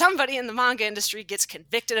year, somebody in the manga industry gets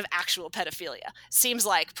convicted of actual pedophilia. Seems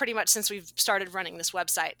like pretty much since we've started running this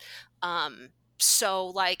website. So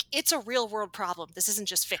like, it's a real world problem. This isn't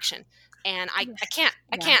just fiction. And I can't.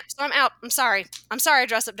 Yeah. So I'm out. I'm sorry.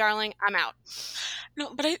 Dress Up Darling. I'm out.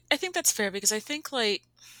 No, but I think that's fair because I think like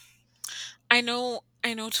I know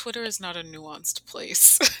Twitter is not a nuanced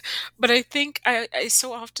place, but I think I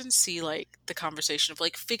so often see like the conversation of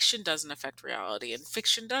like fiction doesn't affect reality and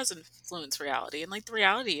fiction does influence reality. And like the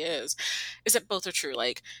reality is that both are true.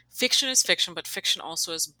 Like fiction is fiction, but fiction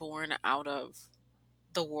also is born out of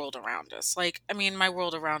the world around us. Like, I mean, my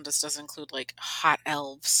world around us does include like hot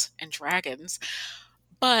elves and dragons,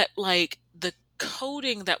 but like the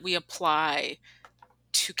coding that we apply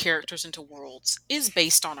to characters into worlds is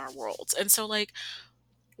based on our worlds. And so like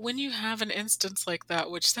when you have an instance like that,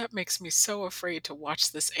 which that makes me so afraid to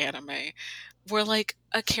watch this anime, where like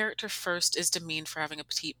a character first is demeaned for having a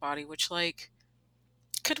petite body, which like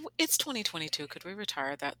it's 2022, could we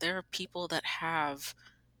retire that? There are people that have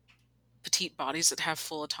petite bodies that have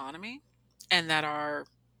full autonomy and that are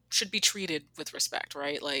should be treated with respect,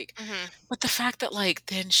 right? Like, but the fact that like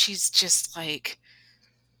then she's just like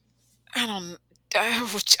I don't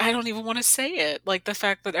I don't even want to say it. Like the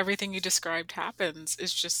fact that everything you described happens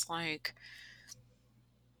is just like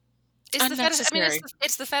It's unnecessary.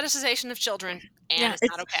 it's the fetishization of children, and Yeah, it's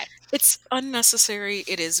not okay. it's unnecessary.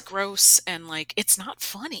 It is gross and like it's not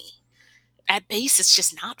funny. At base, it's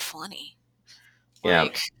just not funny. Yeah.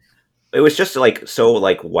 Like, It was just like so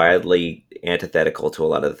like wildly antithetical to a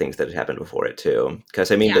lot of the things that had happened before it too.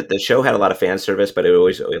 Because I mean, Yeah. the show had a lot of fan service, but it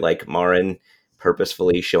always like Marin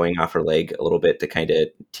purposefully showing off her leg a little bit to kind of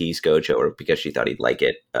tease Gojo, or because she thought he'd like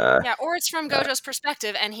it. Yeah, or it's from Gojo's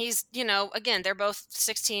perspective, and he's, again, they're both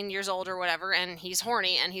 16 years old or whatever, and he's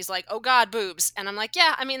horny, and he's like, "Oh God, boobs," and I'm like,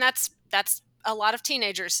 "Yeah, I mean that's a lot of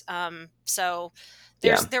teenagers." So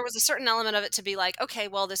Yeah. there was a certain element of it to be like, okay,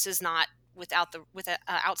 well, this is not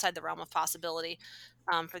outside the realm of possibility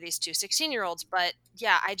for these two 16-year-olds, but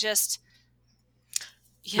yeah, I just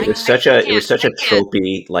yeah, It was I such a can't.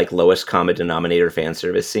 tropey like lowest common denominator fan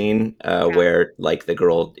service scene Yeah. where like the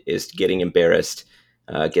girl is getting embarrassed,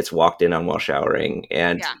 gets walked in on while showering,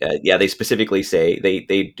 and they specifically say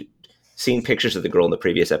they seen pictures of the girl in the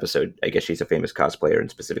previous episode. I guess she's a famous cosplayer, and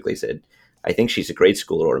specifically said, "I think she's a grade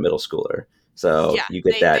schooler or a middle schooler." So Yeah, you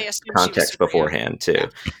get they that assume she was context super young. beforehand too. Yeah.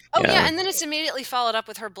 Oh, yeah, Yeah, and then it's immediately followed up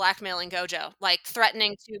with her blackmailing Gojo, like,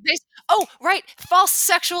 threatening to oh, right, false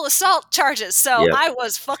sexual assault charges, so yep, I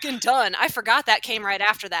was fucking done. I forgot that came right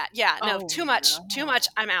after that. Yeah, no, oh too much, no.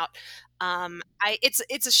 I'm out.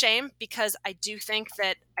 It's a shame because I do think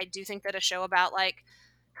that a show about, like,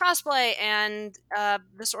 cosplay and,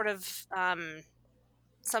 the sort of,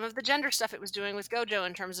 some of the gender stuff it was doing with Gojo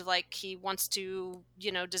in terms of like he wants to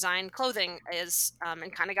design clothing is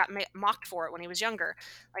and kind of got mocked for it when he was younger.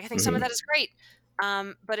 Like I think some of hmm that is great,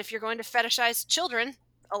 but if you're going to fetishize children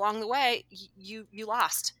along the way, you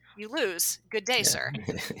lost, you lose. Good day, yeah, sir.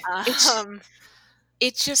 It's Um,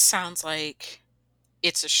 it just sounds like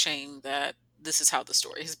it's a shame that this is how the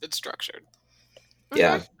story has been structured.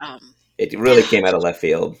 yeah. mhm. It really And came out of left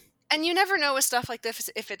field. and you never know with stuff like this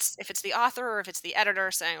if it's the author or if it's the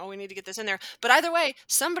editor saying, "Oh, we need to get this in there." But either way,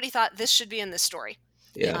 somebody thought this should be in this story.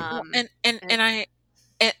 Yeah, Well, Um, and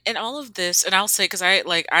and all of this, and I'll say because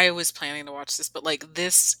I was planning to watch this, but like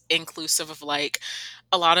this inclusive of like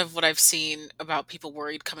a lot of what I've seen about people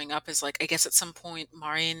worried coming up is like I guess at some point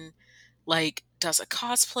Marin like does a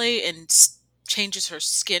cosplay and changes her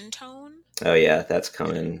skin tone. oh yeah, that's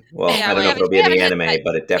coming. Well, And I yeah, don't know if like it'll be in the anime,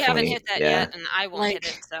 but it we haven't definitely, hit that yeah, yet, and I won't hit like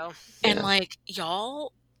it. So and yeah. like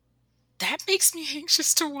y'all, that makes me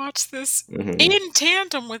anxious to watch this hmm in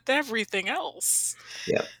tandem with everything else.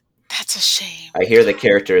 Yeah. That's a shame. I hear the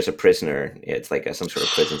character is a prisoner. It's like some sort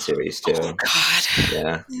of prison series Oh too. God.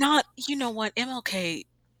 Yeah. Not, you know what, MLK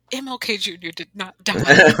Jr. did not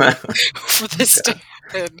die for this to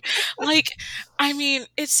happen. Like, I mean,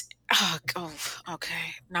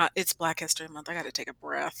 okay. Not it's Black History Month. I gotta take a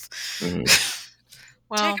breath. Mhm.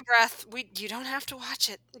 Well, take a breath. You don't have to watch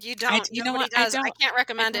it. You don't. you know Nobody what? I does. I don't. can't I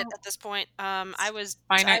recommend it don't. at this point.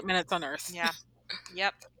 Finite minutes on Earth. Yeah.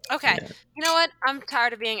 Yep. Okay. Yeah. You know what? I'm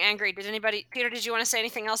tired of being angry. Peter? Did you want to say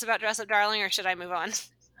anything else about Dress Up Darling, or should I move on?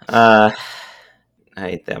 Uh,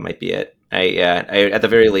 that might be it. At the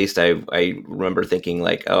very least, I remember thinking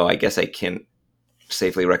like, oh, I guess I can't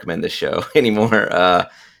safely recommend this show anymore.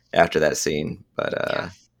 After that scene,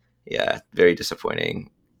 but yeah, very disappointing.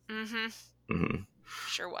 Mm-hmm. hmm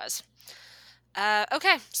Sure was.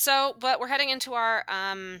 Okay. So, but we're heading into our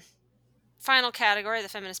final category, the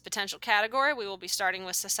feminist potential category. We will be starting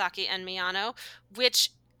with Sasaki and Miyano,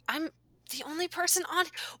 which I'm the only person on.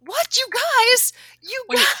 What, you guys? You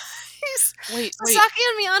Wait. guys? Wait, wait. Sasaki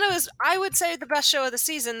and Miyano is, I would say, the best show of the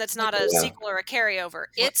season. That's not Oh, a wow. sequel or a carryover.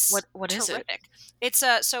 It's What is it? terrific.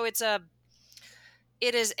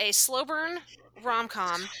 It is a slow burn rom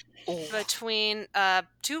com Oh, between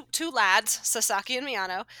two lads, Sasaki and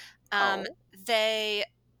Miyano. oh, They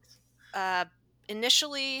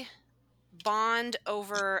initially bond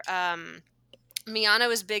over.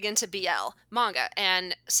 Miyano is big into BL manga,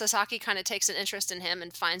 and Sasaki kind of takes an interest in him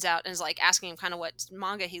and finds out and is like asking him kind of what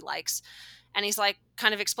manga he likes. And he's like,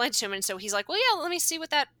 kind of explains to him. And so he's like, well, yeah, let me see what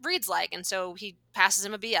that reads like. And so he passes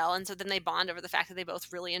him a BL. And so then they bond over the fact that they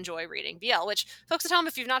both really enjoy reading BL, which, folks at home,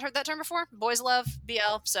 if you've not heard that term before, boys love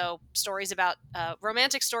BL. So stories about,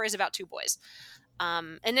 romantic stories about two boys.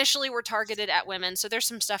 Initially were targeted at women. So there's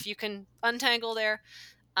some stuff you can untangle there.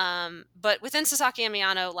 But within Sasaki and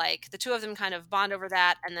Miyano, like the two of them kind of bond over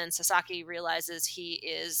that, and then Sasaki realizes he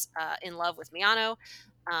is in love with Miyano.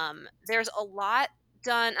 There's a lot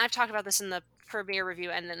done. I've talked about this in the premiere review,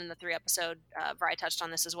 and then in the 3 episode, Bri touched on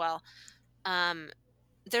this as well.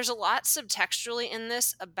 There's a lot subtextually in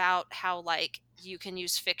this about how like you can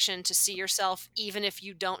use fiction to see yourself even if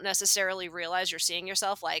you don't necessarily realize you're seeing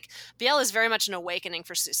yourself. Like BL is very much an awakening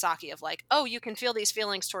for Sasaki of like, oh, you can feel these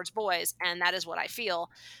feelings towards boys, and that is what I feel.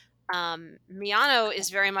 Miyano is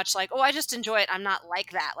very much like, oh, I just enjoy it, I'm not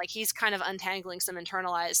like that. Like he's kind of untangling some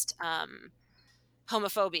internalized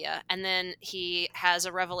homophobia, and then he has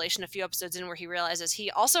a revelation a few episodes in where he realizes he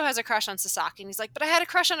also has a crush on Sasaki, and he's like, but I had a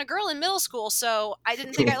crush on a girl in middle school, so I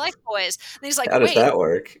didn't think I liked boys. And he's like, How does that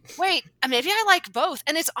work? wait, maybe I like both.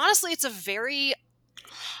 And it's honestly,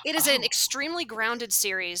 it is an oh, extremely grounded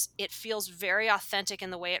series. It feels very authentic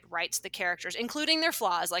in the way it writes the characters, including their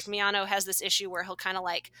flaws. Like Miyano has this issue where he'll kind of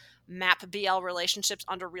like map BL relationships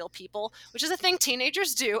onto real people, which is a thing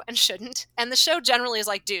teenagers do and shouldn't. And the show generally is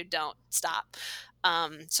like, dude, don't stop.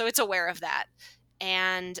 So it's aware of that.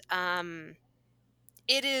 And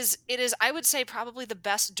it is I would say probably the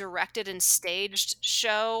best directed and staged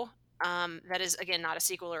show that is, again, not a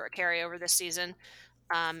sequel or a carryover this season.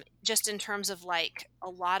 Just in terms of like a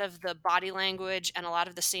lot of the body language and a lot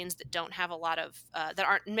of the scenes that don't have a lot of that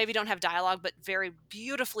aren't, maybe don't have dialogue, but very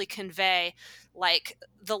beautifully convey like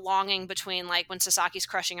the longing between like when Sasaki's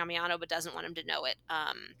crushing on Miyano but doesn't want him to know it.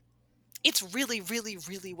 It's really, really,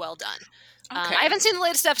 really well done. okay. I haven't seen the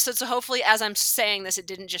latest episode, so hopefully, as I'm saying this, it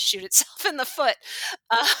didn't just shoot itself in the foot.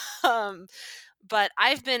 Um, but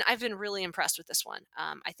I've been really impressed with this one.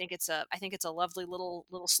 I think it's a lovely little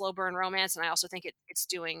slow burn romance, and I also think it's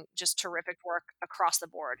doing just terrific work across the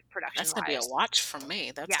board production That's gonna be a wise. watch from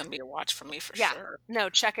me. That's Yeah, gonna be a watch from me for yeah. sure. No,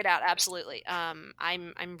 check it out, absolutely.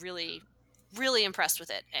 I'm really really impressed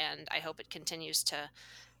with it, and I hope it continues to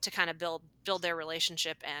kind of build their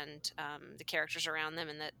relationship and the characters around them,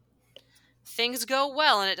 and that things go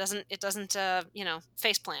well and it doesn't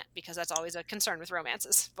face plant, because that's always a concern with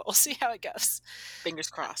romances, but we'll see how it goes. Fingers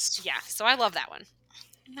crossed. Yeah, so I love that one.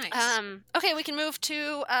 Nice. Okay, we can move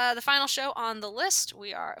to the final show on the list.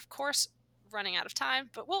 We are, of course, running out of time,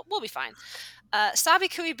 but we'll be fine. Sabi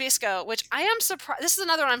Kui Bisco, which I am surprised, this is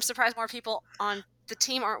another one I'm surprised more people on the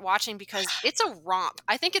team aren't watching, because it's a romp.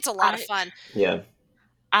 I think it's a lot of fun. Yeah.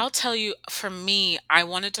 I'll tell you, for me, I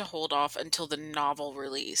wanted to hold off until the novel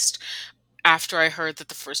released. After I heard that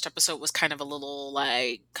the first episode was kind of a little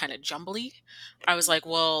like kind of jumbly, I was like,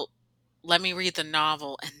 well, let me read the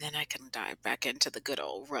novel and then I can dive back into the good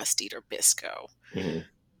old Rust Eater Bisco. hmm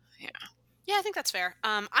Yeah. Yeah, I think that's fair.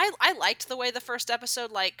 I liked the way the first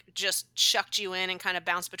episode like just chucked you in and kind of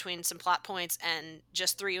bounced between some plot points and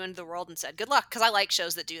just threw you into the world and said good luck, because I like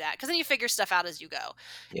shows that do that, because then you figure stuff out as you go.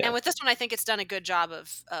 Yeah. And with this one, I think it's done a good job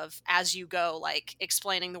of as you go, like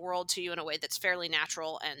explaining the world to you in a way that's fairly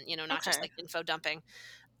natural and not just Okay. like info dumping.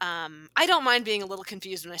 I don't mind being a little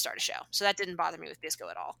confused when I start a show, so that didn't bother me with Bisco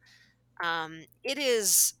at all. It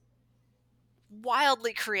is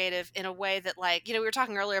wildly creative in a way that, like, we were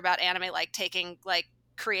talking earlier about anime like taking like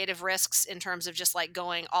creative risks in terms of just like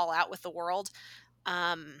going all out with the world.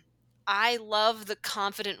 um I love the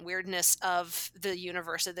confident weirdness of the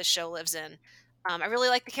universe that this show lives in. I really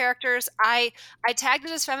like the characters. I tagged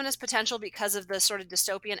it as feminist potential because of the sort of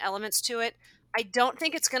dystopian elements to it. I don't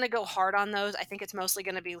think it's going to go hard on those. I think it's mostly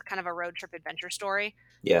going to be kind of a road trip adventure story.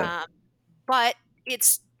 Yeah. um, but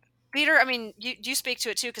it's Peter. I mean, you speak to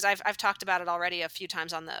it too, because I've talked about it already a few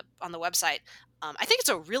times on the website. I think it's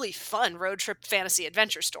a really fun road trip fantasy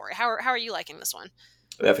adventure story. How are you liking this one?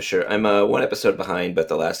 Yeah, for sure. I'm one episode behind, but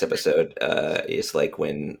the last episode is like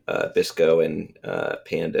when Bisco and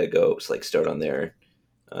Panda go like start on their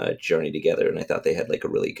journey together, and I thought they had like a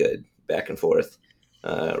really good back and forth.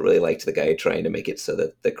 Really liked the guy trying to make it so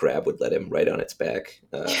that the crab would let him right on its back.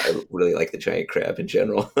 I really like the giant crab in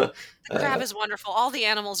general. The crab is wonderful. All the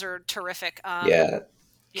animals are terrific. Yeah,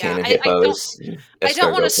 Yeah, cannon I don't hippos, and I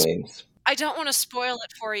don't want escargot to planes. I don't want to spoil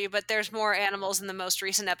it for you, but there's more animals in the most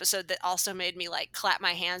recent episode that also made me like clap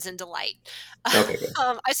my hands in delight. Okay, good.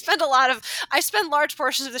 I spend large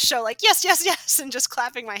portions of the show like yes, yes, yes, and just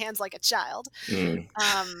clapping my hands like a child. Mm,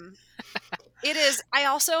 It is. I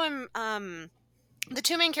also am. The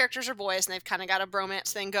two main characters are boys, and they've kind of got a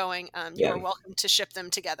bromance thing going. You yeah, are welcome to ship them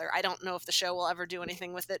together. I don't know if the show will ever do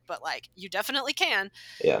anything with it, but like you definitely can.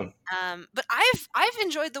 yeah, But I've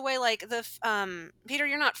enjoyed the way like Peter,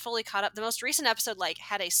 you're not fully caught up. The most recent episode like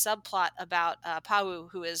had a subplot about Pau,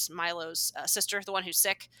 who is Milo's sister, the one who's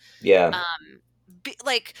sick. yeah,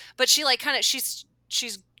 But she like kind of she's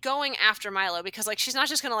going after Milo because like she's not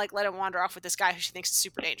just gonna like let him wander off with this guy who she thinks is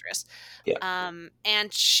super dangerous. yeah.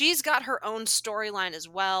 And she's got her own storyline as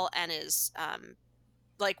well, and is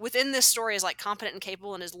like within this story is like competent and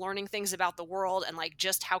capable and is learning things about the world and like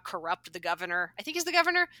just how corrupt the governor, I think he's the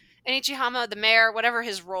governor, and Ichihama, the mayor, whatever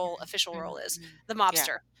his official role is, the Yeah.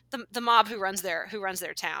 mobster, the mob who runs their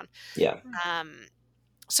town. Yeah.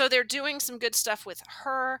 So they're doing some good stuff with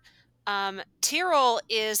her. Tyrell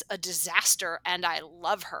is a disaster, and I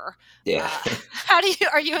love her. Yeah.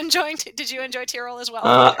 Did you enjoy Tyrell as well?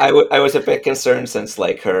 I was a bit concerned since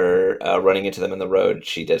like her running into them in the road,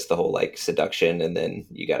 she does the whole like seduction and then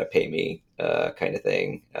you got to pay me kind of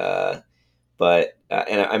thing. But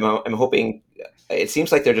and I'm hoping it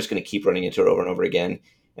seems like they're just going to keep running into her over and over again.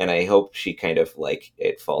 And I hope she kind of like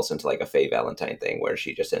it falls into like a Faye Valentine thing where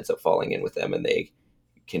she just ends up falling in with them and they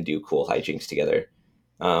can do cool hijinks together.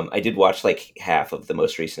 I did watch like half of the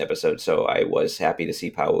most recent episode, so I was happy to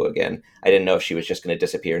see Pau again. I didn't know if she was just going to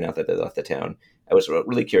disappear now that they left the town. I was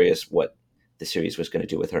really curious what the series was going to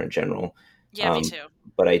do with her in general. Yeah, me too.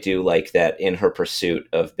 But I do like that in her pursuit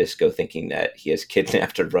of Bisco thinking that he has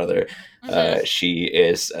kidnapped her brother, she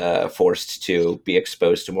is forced to be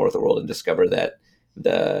exposed to more of the world and discover that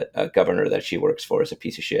the governor that she works for is a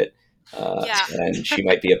piece of shit. And she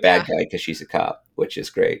might be a bad guy because she's a cop, which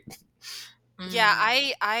is great. Yeah,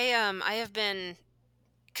 I have been,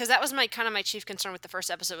 because that was my chief concern with the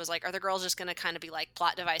first episode was like, are the girls just going to kind of be like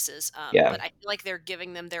plot devices? But I feel like they're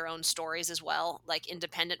giving them their own stories as well, like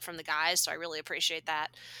independent from the guys. So I really appreciate that.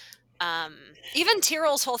 Even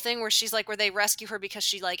Tyrell's whole thing where she's like, where they rescue her because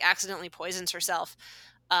she like accidentally poisons herself.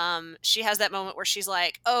 She has that moment where she's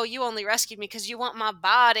like, oh, you only rescued me because you want my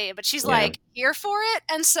body, but she's like here for it.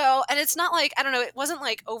 And it's not like, I don't know, it wasn't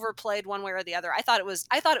like overplayed one way or the other. I thought it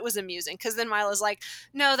was amusing because then Milo's like,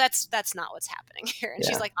 no, that's not what's happening here. And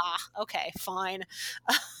she's like, okay, fine.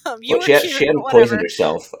 She hadn't poisoned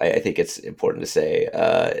herself. I think it's important to say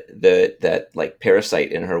that like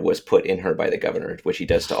parasite in her was put in her by the governor, which he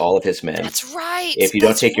does to all of his men. That's right. If you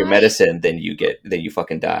don't take your medicine, then you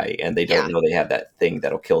fucking die, and they don't know they have that thing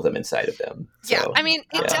that'll kill them inside of them. So, yeah, I mean,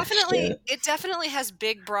 it definitely has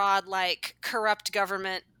big, broad, like corrupt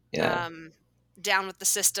government, down with the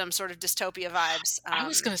system, sort of dystopia vibes. I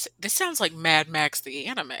was gonna say this sounds like Mad Max the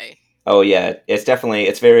anime. Oh yeah, it's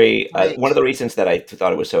very one of the reasons that I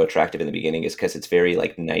thought it was so attractive in the beginning is because it's very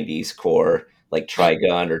like 90s core, like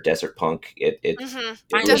Trigun or Desert Punk.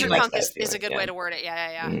 Desert Punk is a good way to word it.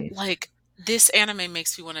 Yeah. Like this anime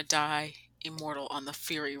makes me want to die immortal on the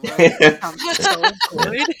Fury Road. This sounds so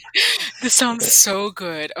good. This sounds so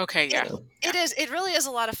good. Okay, yeah. It is. It really is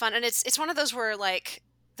a lot of fun, and it's one of those where like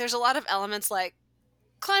there's a lot of elements like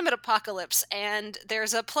climate apocalypse, and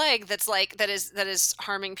there's a plague that's like that is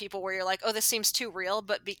harming people where you're like, oh, this seems too real,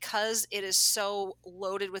 but because it is so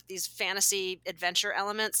loaded with these fantasy adventure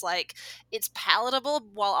elements, like it's palatable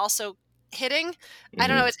while also hitting. I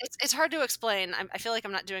don't know, it's hard to explain. I feel like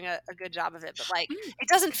I'm not doing a good job of it, but like it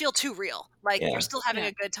doesn't feel too real. Like you're still having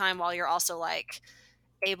a good time while you're also like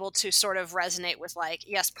able to sort of resonate with like,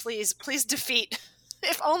 yes, please defeat.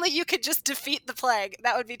 If only you could just defeat the plague,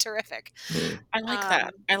 that would be terrific. I like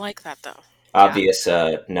that. I like that though. Obvious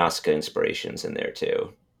Nazca inspirations in there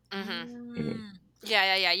too.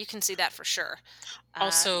 Yeah. You can see that for sure.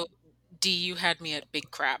 Also, D, you had me at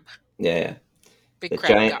Big Crab. Yeah. Big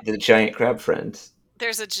crab. The giant crab friends.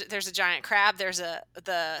 There's a giant crab. There's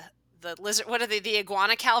the lizard. What are they? The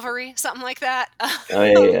iguana cavalry, something like that.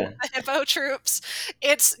 Oh yeah. The hippo troops.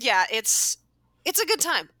 It's a good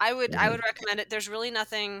time. I would recommend it. There's really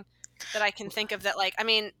nothing that I can think of that like. I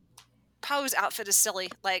mean, Pau's outfit is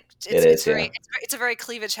silly. Like it's a very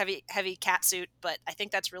cleavage heavy cat suit. But I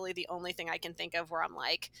think that's really the only thing I can think of where I'm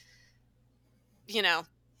like, you know,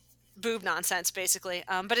 boob nonsense, basically.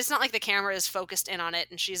 But it's not like the camera is focused in on it,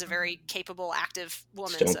 and she's a very capable, active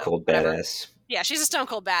woman. Stone So cold whatever. badass. Yeah, she's a stone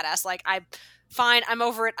cold badass. Like, I'm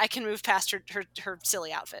over it. I can move past her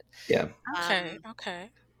silly outfit. Yeah. Okay. Okay.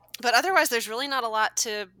 But otherwise, there's really not a lot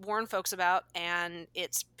to warn folks about, and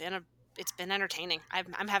it's been entertaining.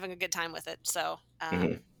 I'm having a good time with it. So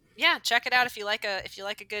yeah, check it out if you like a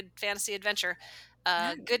good fantasy adventure.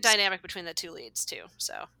 Good dynamic between the two leads too.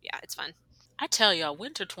 So yeah, it's fun. I tell y'all,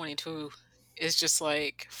 Winter 22 is just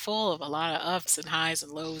like full of a lot of ups and highs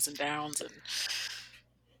and lows and downs, and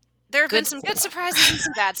There have been good. some good surprises and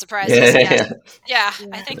some bad surprises. Yeah. Yeah.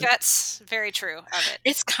 I think that's very true of it.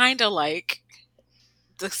 It's kind of like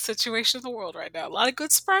the situation of the world right now. A lot of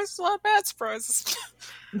good surprises, a lot of bad surprises.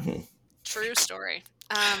 True story.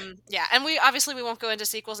 Yeah, and we won't go into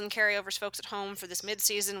sequels and carryovers, folks at home, for this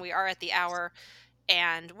mid-season. We are at the hour,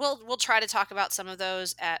 and we'll try to talk about some of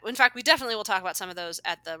those in fact, we definitely will talk about some of those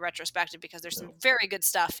at the retrospective, because there's some very good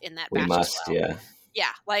stuff in that We batch must, as well. yeah.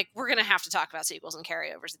 Yeah, like, we're gonna have to talk about sequels and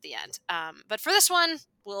carryovers at the end. But for this one,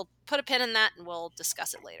 we'll put a pin in that and we'll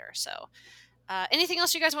discuss it later. So anything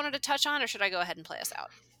else you guys wanted to touch on, or should I go ahead and play us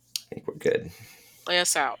out? I think we're good. Play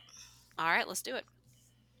us out. All right, let's do it.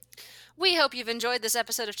 We hope you've enjoyed this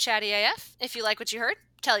episode of Chatty AF. If you like what you heard,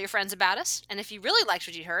 tell your friends about us. And if you really liked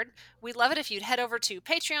what you heard, we'd love it if you'd head over to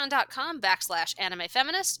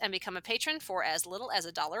patreon.com/animefeminist and become a patron for as little as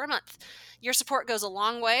 $1 a month. Your support goes a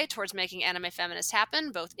long way towards making Anime Feminist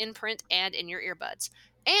happen, both in print and in your earbuds.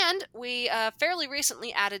 And we fairly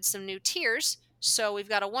recently added some new tiers. So we've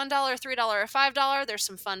got a $1, $3, or $5. There's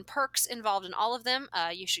some fun perks involved in all of them.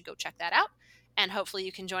 You should go check that out. And hopefully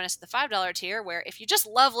you can join us at the $5 tier, where if you just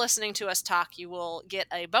love listening to us talk, you will get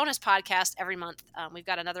a bonus podcast every month. We've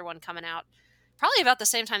got another one coming out probably about the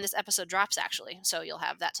same time this episode drops, actually. So you'll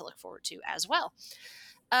have that to look forward to as well.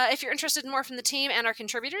 If you're interested in more from the team and our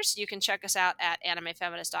contributors, you can check us out at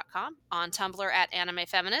animefeminist.com, on Tumblr at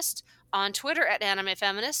animefeminist, on Twitter at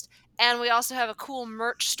animefeminist, and we also have a cool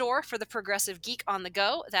merch store for the progressive geek on the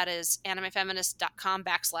go. That is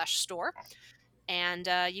animefeminist.com/store. And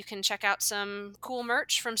you can check out some cool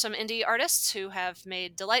merch from some indie artists who have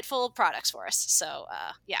made delightful products for us. So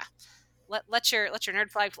yeah, let your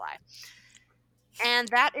nerd flag fly. And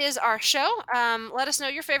that is our show. Let us know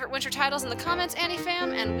your favorite winter titles in the comments, Annie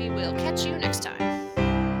Fam, and we will catch you next time.